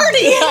the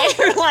party. And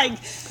you're like,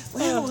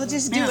 well, we'll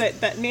just do it.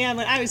 But man,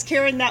 when I was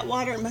carrying that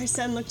water, my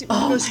son looked at me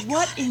and goes,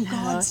 what in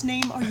God's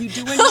name are you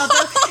doing, Mother?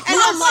 And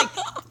I'm like,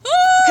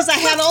 because I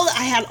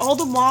had all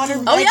the water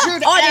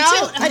measured yeah. Oh, I did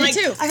out. too. I'm I did like,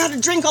 too. I got to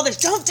drink all this.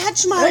 Don't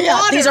touch my Yeah,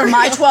 water. these are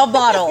my 12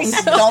 bottles.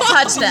 Don't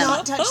touch them.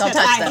 Not touch Don't them.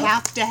 touch I them.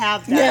 have to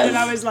have that. And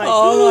I was like,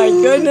 Oh my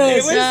it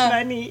goodness. was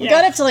funny. We Yeah.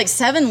 got up to like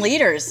 7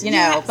 liters,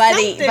 Yeah, by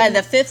something.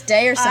 the 5th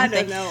day or I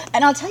something. don't know.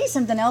 And I'll tell you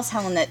something else,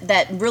 Helen,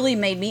 that really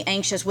made me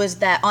anxious was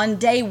that on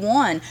day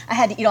 1 I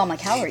had to eat all my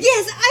calories.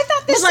 Yes, I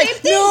thought the I was same like,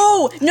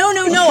 thing.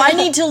 no, I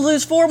need to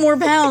lose 4 more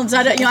pounds.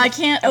 I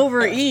can't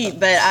overeat,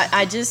 but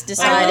I just I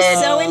decided.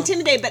 was so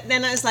intimidated, but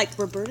then I was like,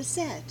 Roberta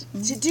said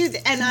to do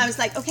that. And I was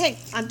like, okay,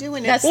 I'm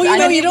doing it. That's- Well, I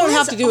know you don't was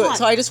have to do it, odd.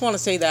 so I just want to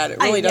say that. It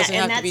really yeah, doesn't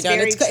and have to be that's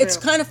done. very It's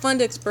true. kind of fun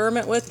to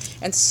experiment with,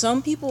 and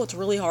some people, it's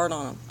really hard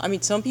on them. I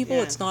mean, some people,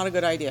 Yeah. it's not a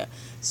good idea.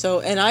 So,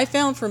 and I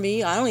found for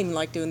me, I don't even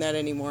like doing that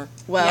anymore.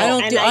 Well, I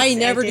don't and do. I I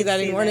never do did that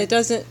see anymore, and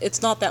that.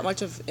 it's not that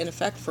much of an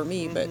effect for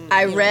me. But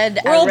I you know, read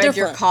we're all your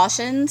different.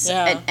 cautions,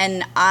 Yeah.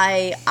 and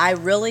I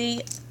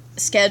really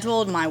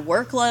scheduled my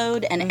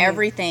workload and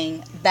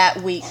everything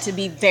that week to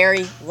be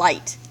very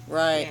light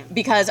Right. Yeah.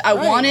 because I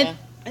Right. wanted.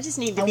 I just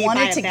need to I be by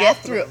wanted a to get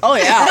bathroom. through. Oh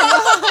yeah,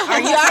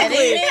 are you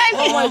kidding me?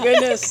 Oh my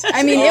goodness.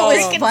 I mean, it was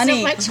Oh.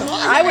 funny. much water.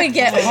 I would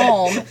get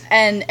home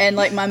and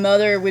like my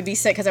mother would be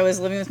sick because I was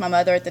living with my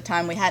mother at the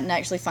time. We hadn't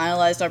actually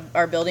finalized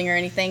our building or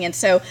anything, and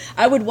so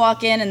I would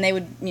walk in and they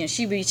would,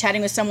 she'd be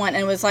chatting with someone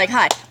and was like,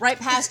 "Hi," right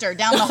past her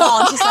down the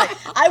hall, and she's like,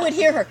 I would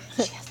hear her.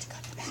 She has to go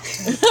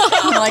to the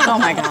bathroom. I'm like, oh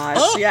my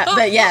gosh, yeah,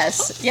 but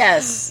yes,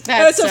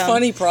 That's a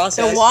funny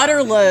process. The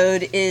water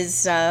load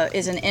is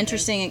an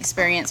interesting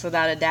experience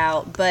without a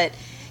doubt, but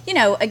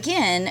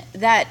again,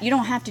 that you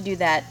don't have to do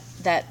that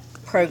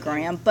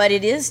program, but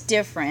it is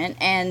different,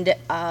 and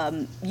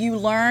you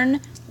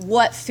learn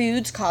what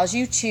foods cause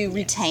you to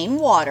retain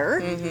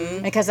water,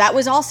 because that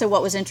was also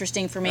what was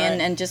interesting for me, Right.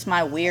 and just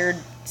my weird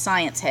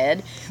science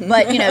head.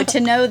 But to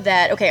know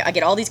that, okay, I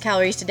get all these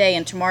calories today,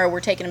 and tomorrow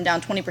we're taking them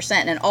down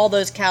 20%, and all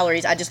those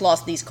calories I just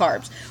lost these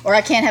carbs, or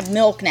I can't have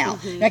milk now,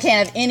 I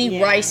can't have any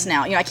rice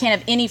now, I can't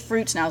have any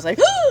fruits now. I was like,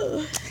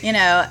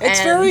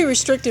 It's very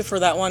restrictive for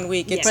that 1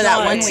 week. It's For that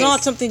not, 1 it's week.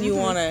 not something you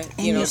want to,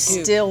 and you do.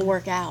 still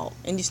work out.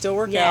 And you still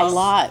work Yes. out. A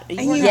lot. And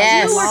you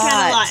Yes. do work out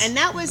a Lot. lot, and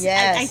that was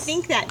Yes. I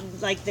think that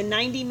like the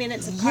 90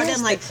 minutes of cardio. Yes,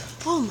 I'm like,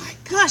 oh my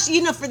gosh,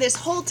 for this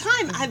whole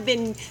time I've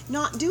been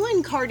not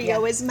doing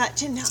cardio as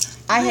much, and now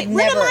I had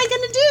what am never- I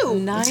going to do?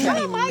 90 How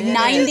am I gonna do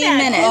 90 that?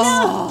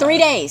 minutes, 3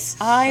 days.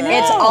 I know.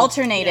 It's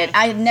alternated. Yeah.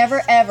 I had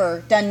never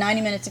ever done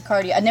 90 minutes of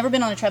cardio. I'd never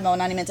been on a treadmill in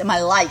 90 minutes in my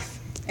life.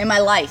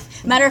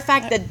 Matter of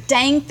fact, the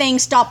dang thing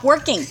stopped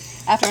working.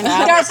 After an We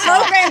hour. got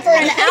programmed for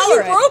an hour.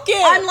 You broke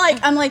it.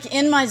 I'm like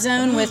in my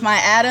zone with my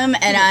Adam,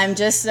 and I'm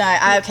just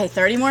okay,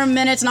 30 more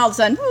minutes, and all of a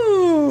sudden,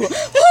 whoo,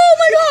 oh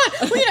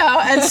my God, you know.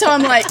 And so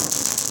I'm like,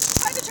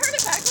 trying to turn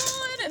it back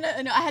on,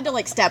 and I had to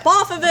like step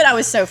off of it. I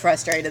was so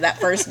frustrated that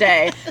first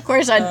day. Of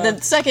course, the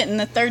second and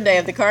the third day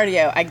of the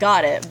cardio, I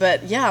got it.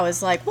 But yeah, I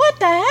was like, what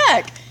the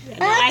heck?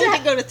 I had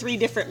to go to 3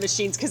 different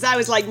machines because I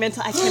was like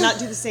mental. I cannot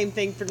do the same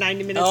thing for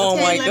 90 minutes. Oh,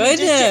 my let me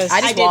goodness.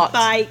 I just did walked.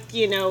 bike,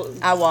 you know.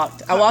 I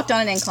walked on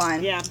an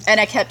incline. Yeah.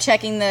 And I kept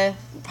checking the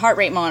heart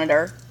rate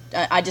monitor.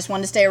 I just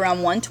wanted to stay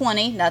around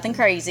 120, nothing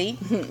crazy.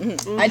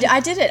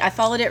 I did it. I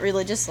followed it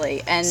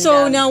religiously. And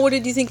So now, what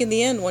did you think in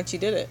the end once you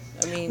did it?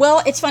 I mean,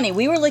 well, it's funny.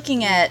 We were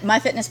looking at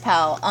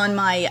MyFitnessPal on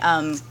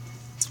my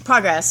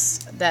progress,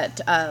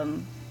 that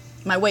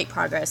my weight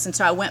progress, and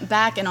so I went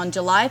back, and on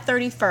July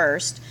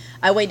 31st,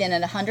 I weighed in at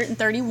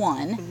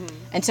 131,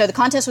 and so the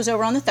contest was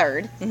over on the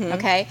 3rd.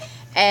 Okay,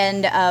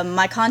 and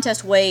my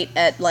contest weight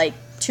at like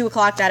 2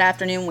 o'clock that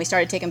afternoon when we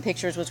started taking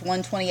pictures was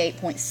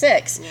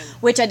 128.6,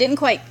 which I didn't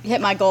quite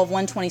hit my goal of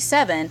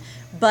 127.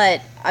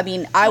 But I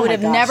mean, I would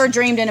have never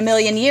dreamed in a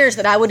million years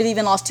that I would have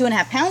even lost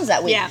 2.5 pounds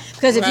that week. Yeah.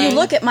 Because if you Right.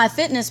 look at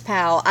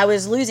MyFitnessPal, I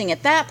was losing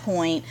at that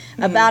point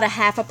about a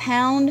half a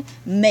pound,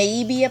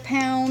 maybe a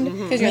pound.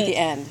 Because you're at the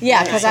end.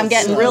 Yeah, because I'm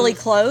getting really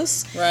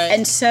close. Right.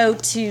 And so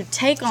to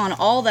take on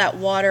all that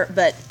water,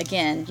 but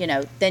again, you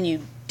know, then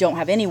you don't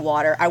have any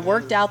water. I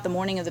worked out the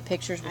morning of the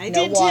pictures with I no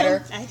did water.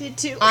 too. I did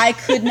too. I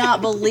could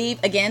not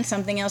believe, again,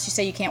 something else you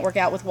say you can't work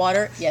out with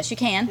water. Yes, you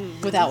can.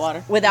 Without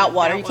water. Without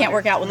water. You can't water.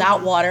 work out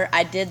without water.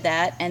 I did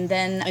that. And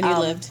then. And you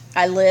lived.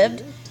 I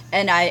lived.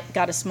 And I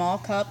got a small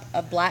cup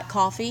of black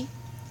coffee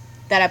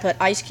that I put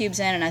ice cubes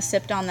in, and I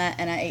sipped on that,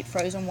 and I ate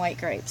frozen white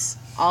grapes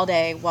all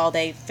day while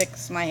they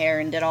fixed my hair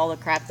and did all the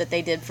crap that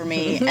they did for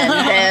me.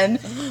 And then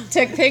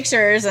took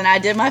pictures, and I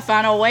did my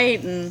final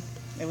weight, and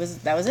that was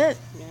it.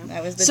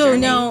 That was the so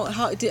journey. now,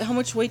 how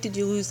much weight did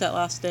you lose that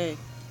last day?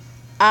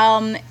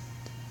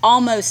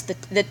 Almost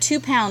the 2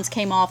 pounds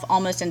came off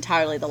almost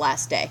entirely the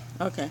last day.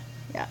 Okay.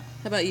 Yeah.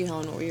 How about you,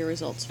 Helen? What were your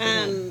results for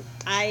that?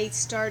 I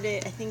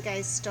started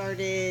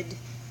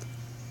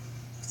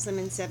Slim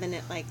and 7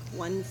 at like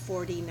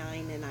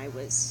 149, and I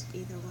was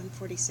either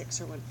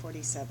 146 or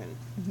 147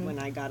 when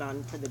I got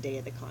on for the day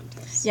of the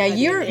contest. Yeah, I mean,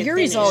 your it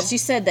results, finished. you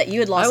said that you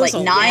had lost I was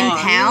like a 9 lot.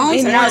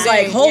 pounds, In and I was one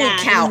like, day. holy Yeah,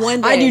 cow, in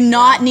one I day. do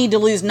not need to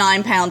lose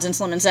 9 pounds in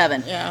Slim and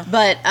 7. Yeah.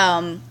 But,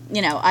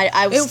 you know,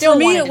 I still For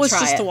me, wanted it was to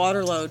try just it. a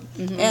water load,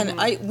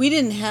 and we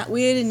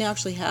didn't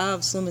actually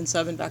have Slim and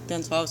 7 back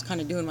then, so I was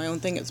kind of doing my own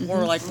thing. It's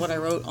more like what I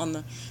wrote on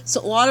the.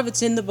 So a lot of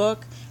it's in the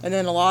book, and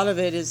then a lot of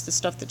it is the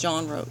stuff that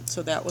John wrote.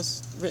 So that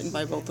was written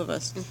by both of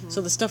us. So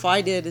the stuff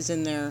I did is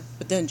in there,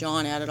 but then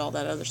John added all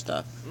that other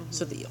stuff.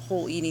 So the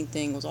whole eating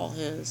thing was all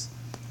his,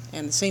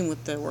 and the same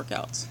with the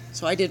workouts.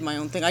 So I did my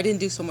own thing. I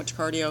didn't do so much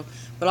cardio,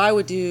 but I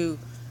would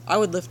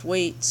lift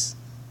weights.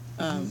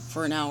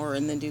 For an hour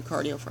and then do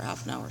cardio for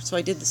half an hour. So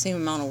I did the same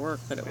amount of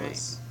work, but it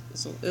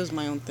was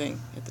my own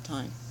thing at the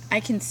time. I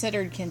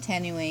considered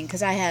continuing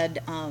because I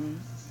had,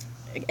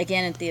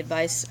 again, at the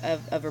advice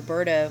of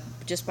Roberta,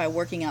 just by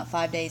working out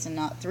 5 days and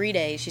not 3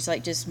 days, she's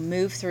like, just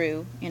move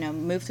through the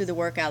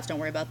workouts. Don't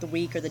worry about the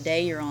week or the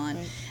day you're on.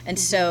 Right. And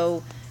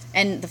so,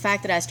 and the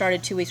fact that I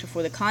started 2 weeks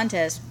before the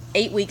contest,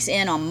 8 weeks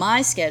in on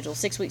my schedule,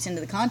 6 weeks into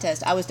the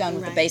contest, I was done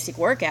with the basic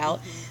workout.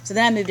 So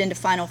then I moved into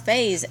final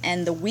phase,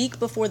 and the week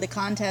before the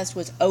contest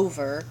was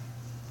over,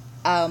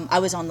 I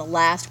was on the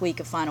last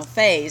week of final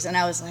phase, and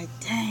I was like,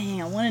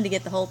 dang, I wanted to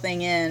get the whole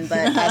thing in, but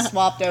I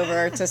swapped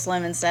over to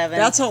Slim and 7.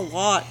 That's a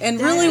lot.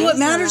 And really what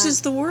matters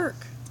is the work.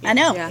 I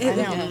know. Yeah. I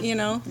know. You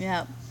know?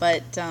 Yeah,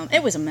 but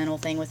it was a mental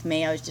thing with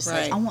me. I was just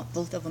Right. like, I want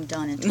both of them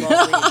done in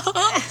 12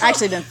 weeks.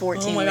 Actually, been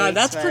 14 Oh my weeks. God,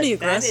 that's but pretty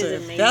That is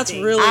aggressive. amazing. That's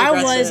really I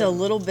aggressive. was a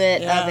little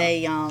bit Yeah. of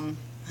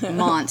a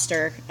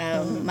monster.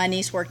 My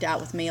niece worked out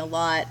with me a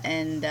lot,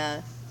 and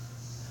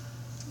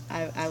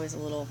I was a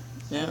little.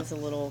 Yeah. I was a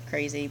little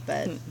crazy,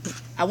 but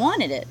I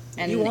wanted it,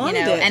 and You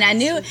wanted know, it. and I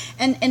knew,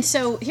 and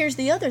so here's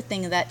the other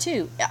thing of that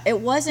too. It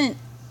wasn't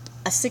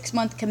a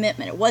 6-month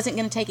commitment. It wasn't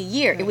going to take a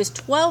year. It was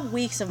 12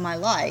 weeks of my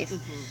life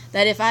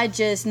that if I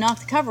just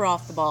knock the cover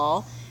off the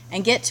ball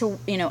and get to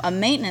a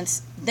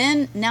maintenance,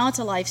 then now it's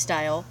a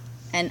lifestyle,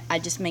 and I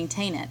just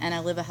maintain it, and I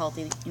live a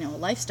healthy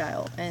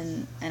lifestyle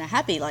and a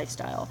happy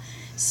lifestyle.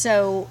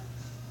 So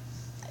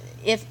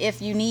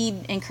if you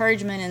need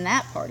encouragement in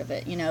that part of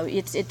it,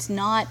 it's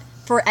not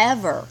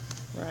forever.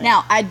 Right.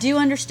 Now, I do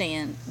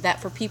understand that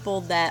for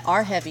people that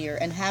are heavier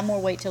and have more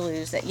weight to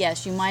lose, that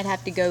yes, you might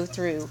have to go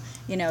through,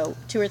 2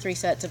 or 3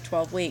 sets of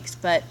 12 weeks,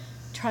 but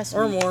trust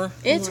Or me, more.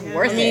 it's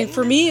worth I mean, it.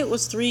 for me, it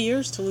was 3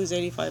 years to lose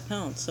 85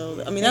 pounds.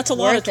 So, I mean, that's It's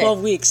a lot of worth it.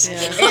 12 weeks.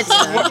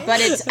 But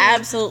it's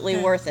absolutely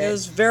worth It it.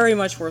 was very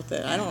much worth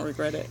it. I don't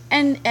regret it.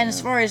 And as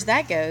far as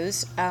that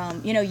goes,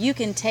 you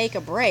can take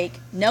a break,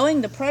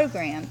 knowing the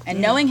program and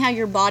knowing how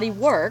your body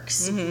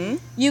works.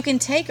 You can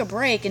take a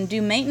break and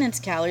do maintenance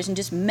calories and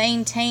just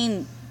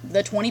maintain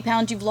the 20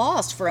 pounds you've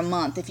lost for a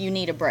month if you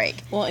need a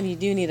break. Well, and you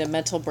do need a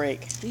mental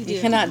break.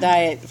 You cannot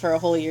diet for a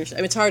whole year. I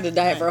mean, it's hard to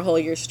diet for a whole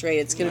year straight.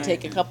 It's going to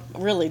take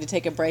to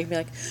take a break and be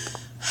like,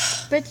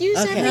 but use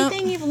Okay.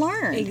 everything you've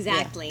learned.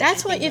 Exactly.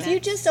 That's I what, think if you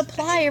that's- just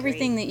apply I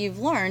everything agree. that you've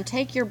learned,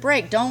 take your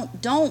break.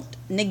 Don't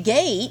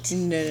negate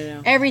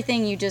No.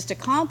 everything you just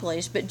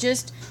accomplished, but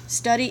just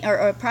study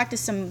or practice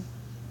some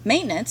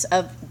maintenance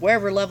of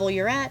wherever level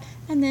you're at,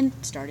 and then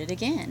start it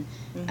again.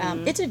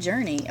 It's a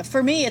journey.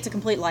 For me, it's a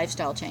complete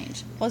lifestyle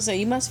change. Well, so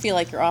you must feel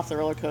like you're off the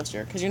roller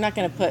coaster because you're not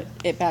going to put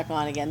it back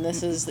on again.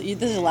 This is the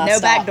last No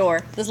stop. back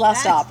door. This is the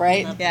last stop,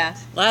 right? Yeah.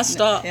 Last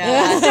stop.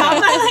 Yeah.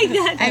 I like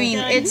that. I mean,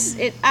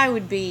 Done. I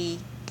would be,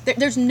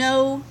 there's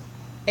no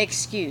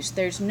excuse.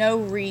 There's no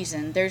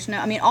reason. There's no,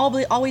 I mean,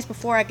 always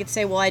before I could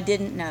say, well, I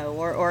didn't know,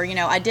 or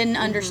I didn't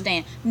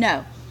understand.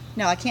 No,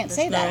 I can't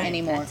say that no-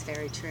 anymore. That's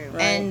very true.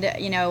 And,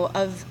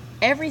 of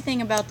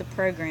everything about the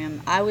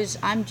program,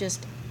 I'm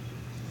just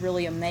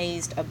really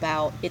amazed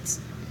about it's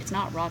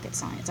not rocket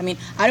science. I mean,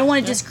 I don't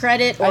want to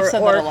discredit I've or,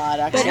 said or that a lot,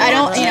 actually. but I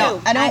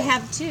don't, I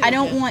have too. I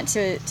don't want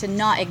to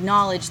not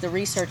acknowledge the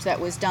research that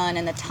was done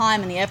and the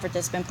time and the effort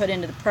that's been put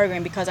into the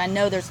program, because I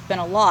know there's been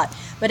a lot.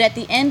 But at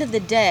the end of the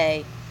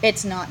day,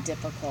 it's not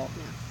difficult.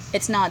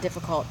 It's not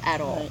difficult at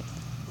all. Right.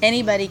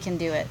 Anybody can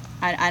do it.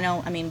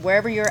 I mean,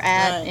 wherever you're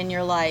at Right. in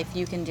your life,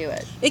 you can do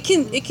it. It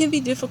can be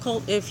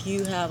difficult if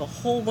you have a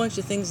whole bunch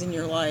of things in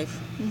your life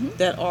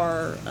that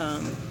are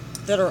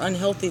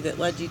unhealthy that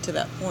led you to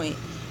that point,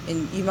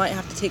 and you might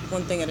have to take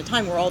one thing at a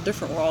time. We're all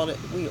different. We're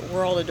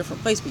all at a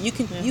different place, but you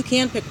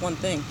can pick one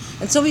thing,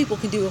 and some people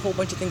can do a whole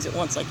bunch of things at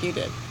once, like you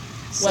did.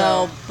 So,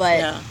 Well, but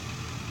yeah.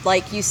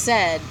 like you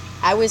said,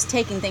 I was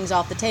taking things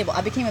off the table.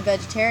 I became a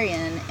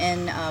vegetarian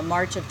in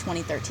March of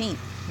 2013.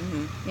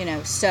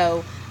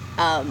 So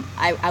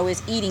I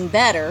was eating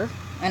better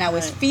and I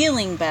was Right.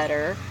 feeling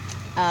better,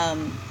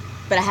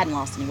 but I hadn't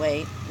lost any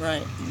weight.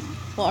 Right.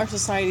 Well, our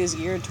society is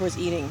geared towards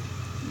eating.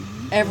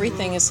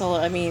 Everything is so.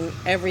 I mean,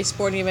 every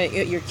sporting event,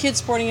 your kid's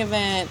sporting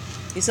event,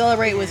 you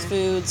celebrate with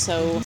food.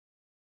 So,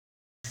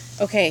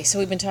 okay, so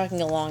we've been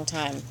talking a long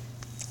time,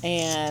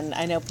 and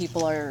I know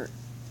people are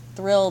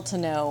thrilled to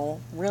know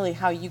really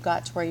how you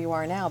got to where you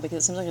are now, because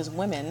it seems like as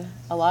women,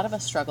 a lot of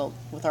us struggled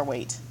with our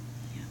weight,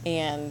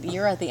 and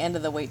you're at the end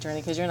of the weight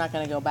journey because you're not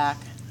going to go back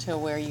to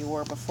where you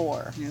were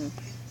before.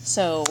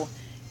 So,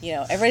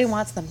 everybody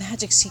wants the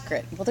magic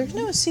secret. Well, there's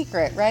no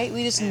secret, right?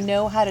 We just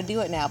know how to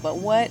do it now. But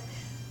what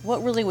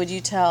really would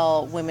you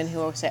tell women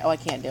who say, "Oh, I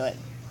can't do it.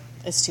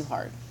 It's too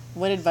hard"?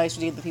 What advice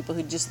would you give the people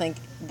who just think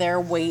their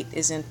weight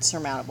is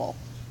insurmountable?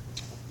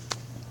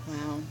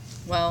 Wow.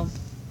 Well,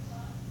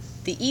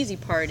 the easy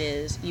part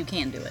is you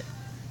can do it.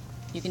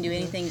 You can do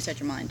anything you set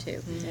your mind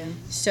to.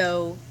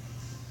 So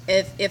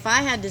if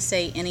I had to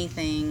say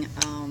anything,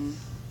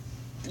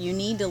 you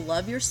need to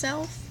love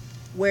yourself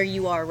where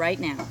you are right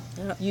now.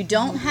 Yep. You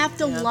don't have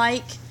to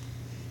like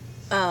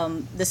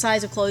the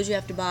size of clothes you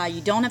have to buy.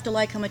 You don't have to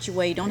like how much you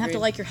weigh. You don't have to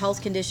Agreed. like your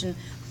health condition.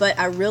 But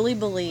I really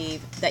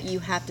believe that you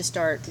have to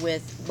start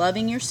with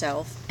loving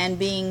yourself and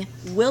being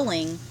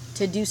willing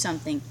to do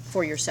something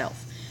for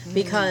yourself.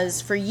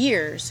 Because for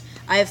years,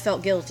 I have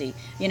felt guilty.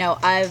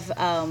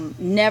 I've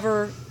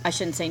never, I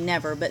shouldn't say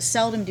never, but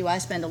seldom do I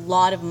spend a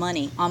lot of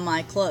money on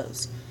my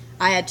clothes.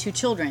 I had 2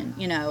 children,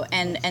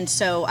 and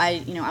so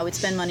I would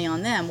spend money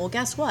on them. Well,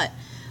 guess what?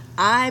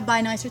 I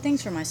buy nicer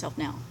things for myself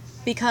now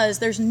because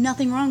there's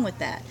nothing wrong with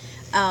that.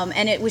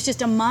 And it was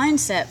just a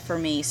mindset for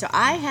me. So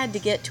I had to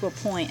get to a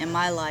point in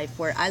my life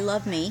where I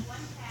love me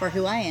for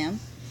who I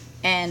am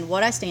and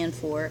what I stand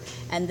for,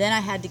 and then I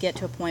had to get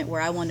to a point where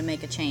I wanted to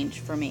make a change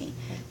for me.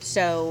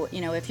 So,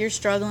 if you're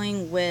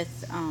struggling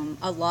with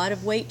a lot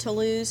of weight to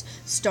lose,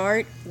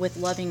 start with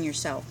loving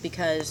yourself,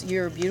 because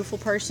you're a beautiful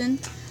person,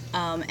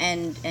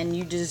 and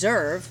you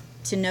deserve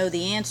to know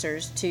the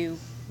answers to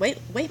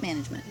weight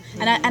management.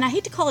 And I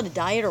hate to call it a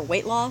diet or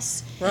weight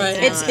loss. Right.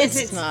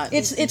 It's not.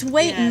 It's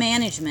weight Yeah.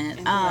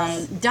 management.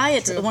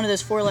 Diet's one of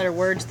those 4-letter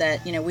words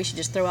that we should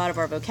just throw out of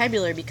our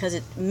vocabulary, because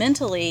it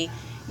mentally,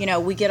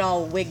 we get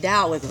all wigged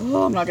out with,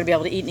 oh, I'm not going to be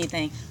able to eat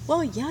anything.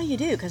 Well, yeah, you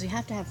do, because you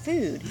have to have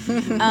food.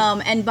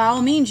 And by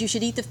all means, you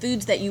should eat the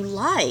foods that you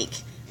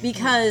like,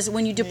 because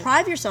when you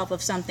deprive yourself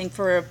of something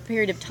for a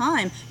period of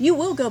time, you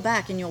will go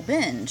back and you'll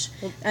binge.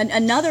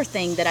 Another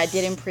thing that I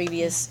did in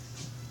previous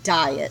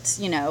diets,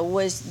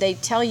 was they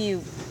tell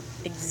you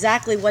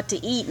exactly what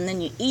to eat, and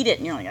then you eat it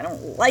and you're like, I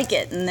don't like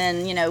it, and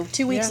then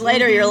 2 weeks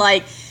later you're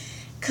like,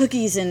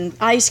 cookies and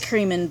ice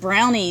cream and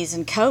brownies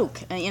and Coke,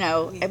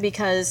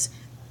 because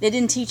it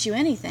didn't teach you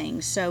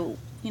anything. So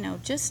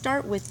just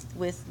start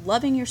with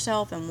loving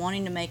yourself and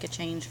wanting to make a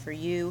change for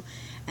you,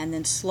 and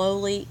then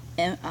slowly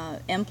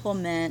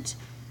implement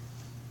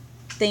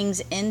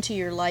things into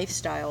your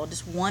lifestyle,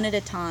 just one at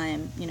a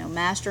time,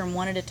 master them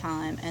one at a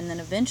time, and then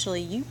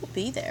eventually you will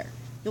be there.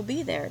 You'll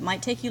be there. It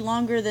might take you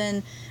longer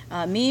than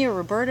me or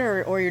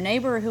Roberta or your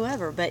neighbor or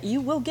whoever, but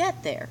you will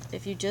get there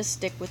if you just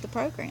stick with the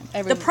program.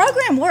 The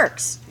program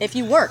works if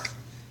you work.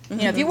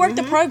 If you work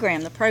the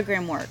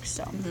program works.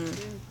 So.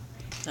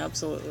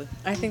 Absolutely.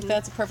 I think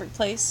that's a perfect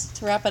place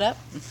to wrap it up.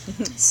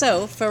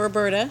 So, for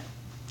Roberta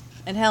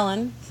and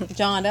Helen,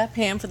 Jonda,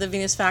 Pam for the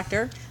Venus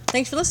Factor,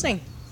 thanks for listening.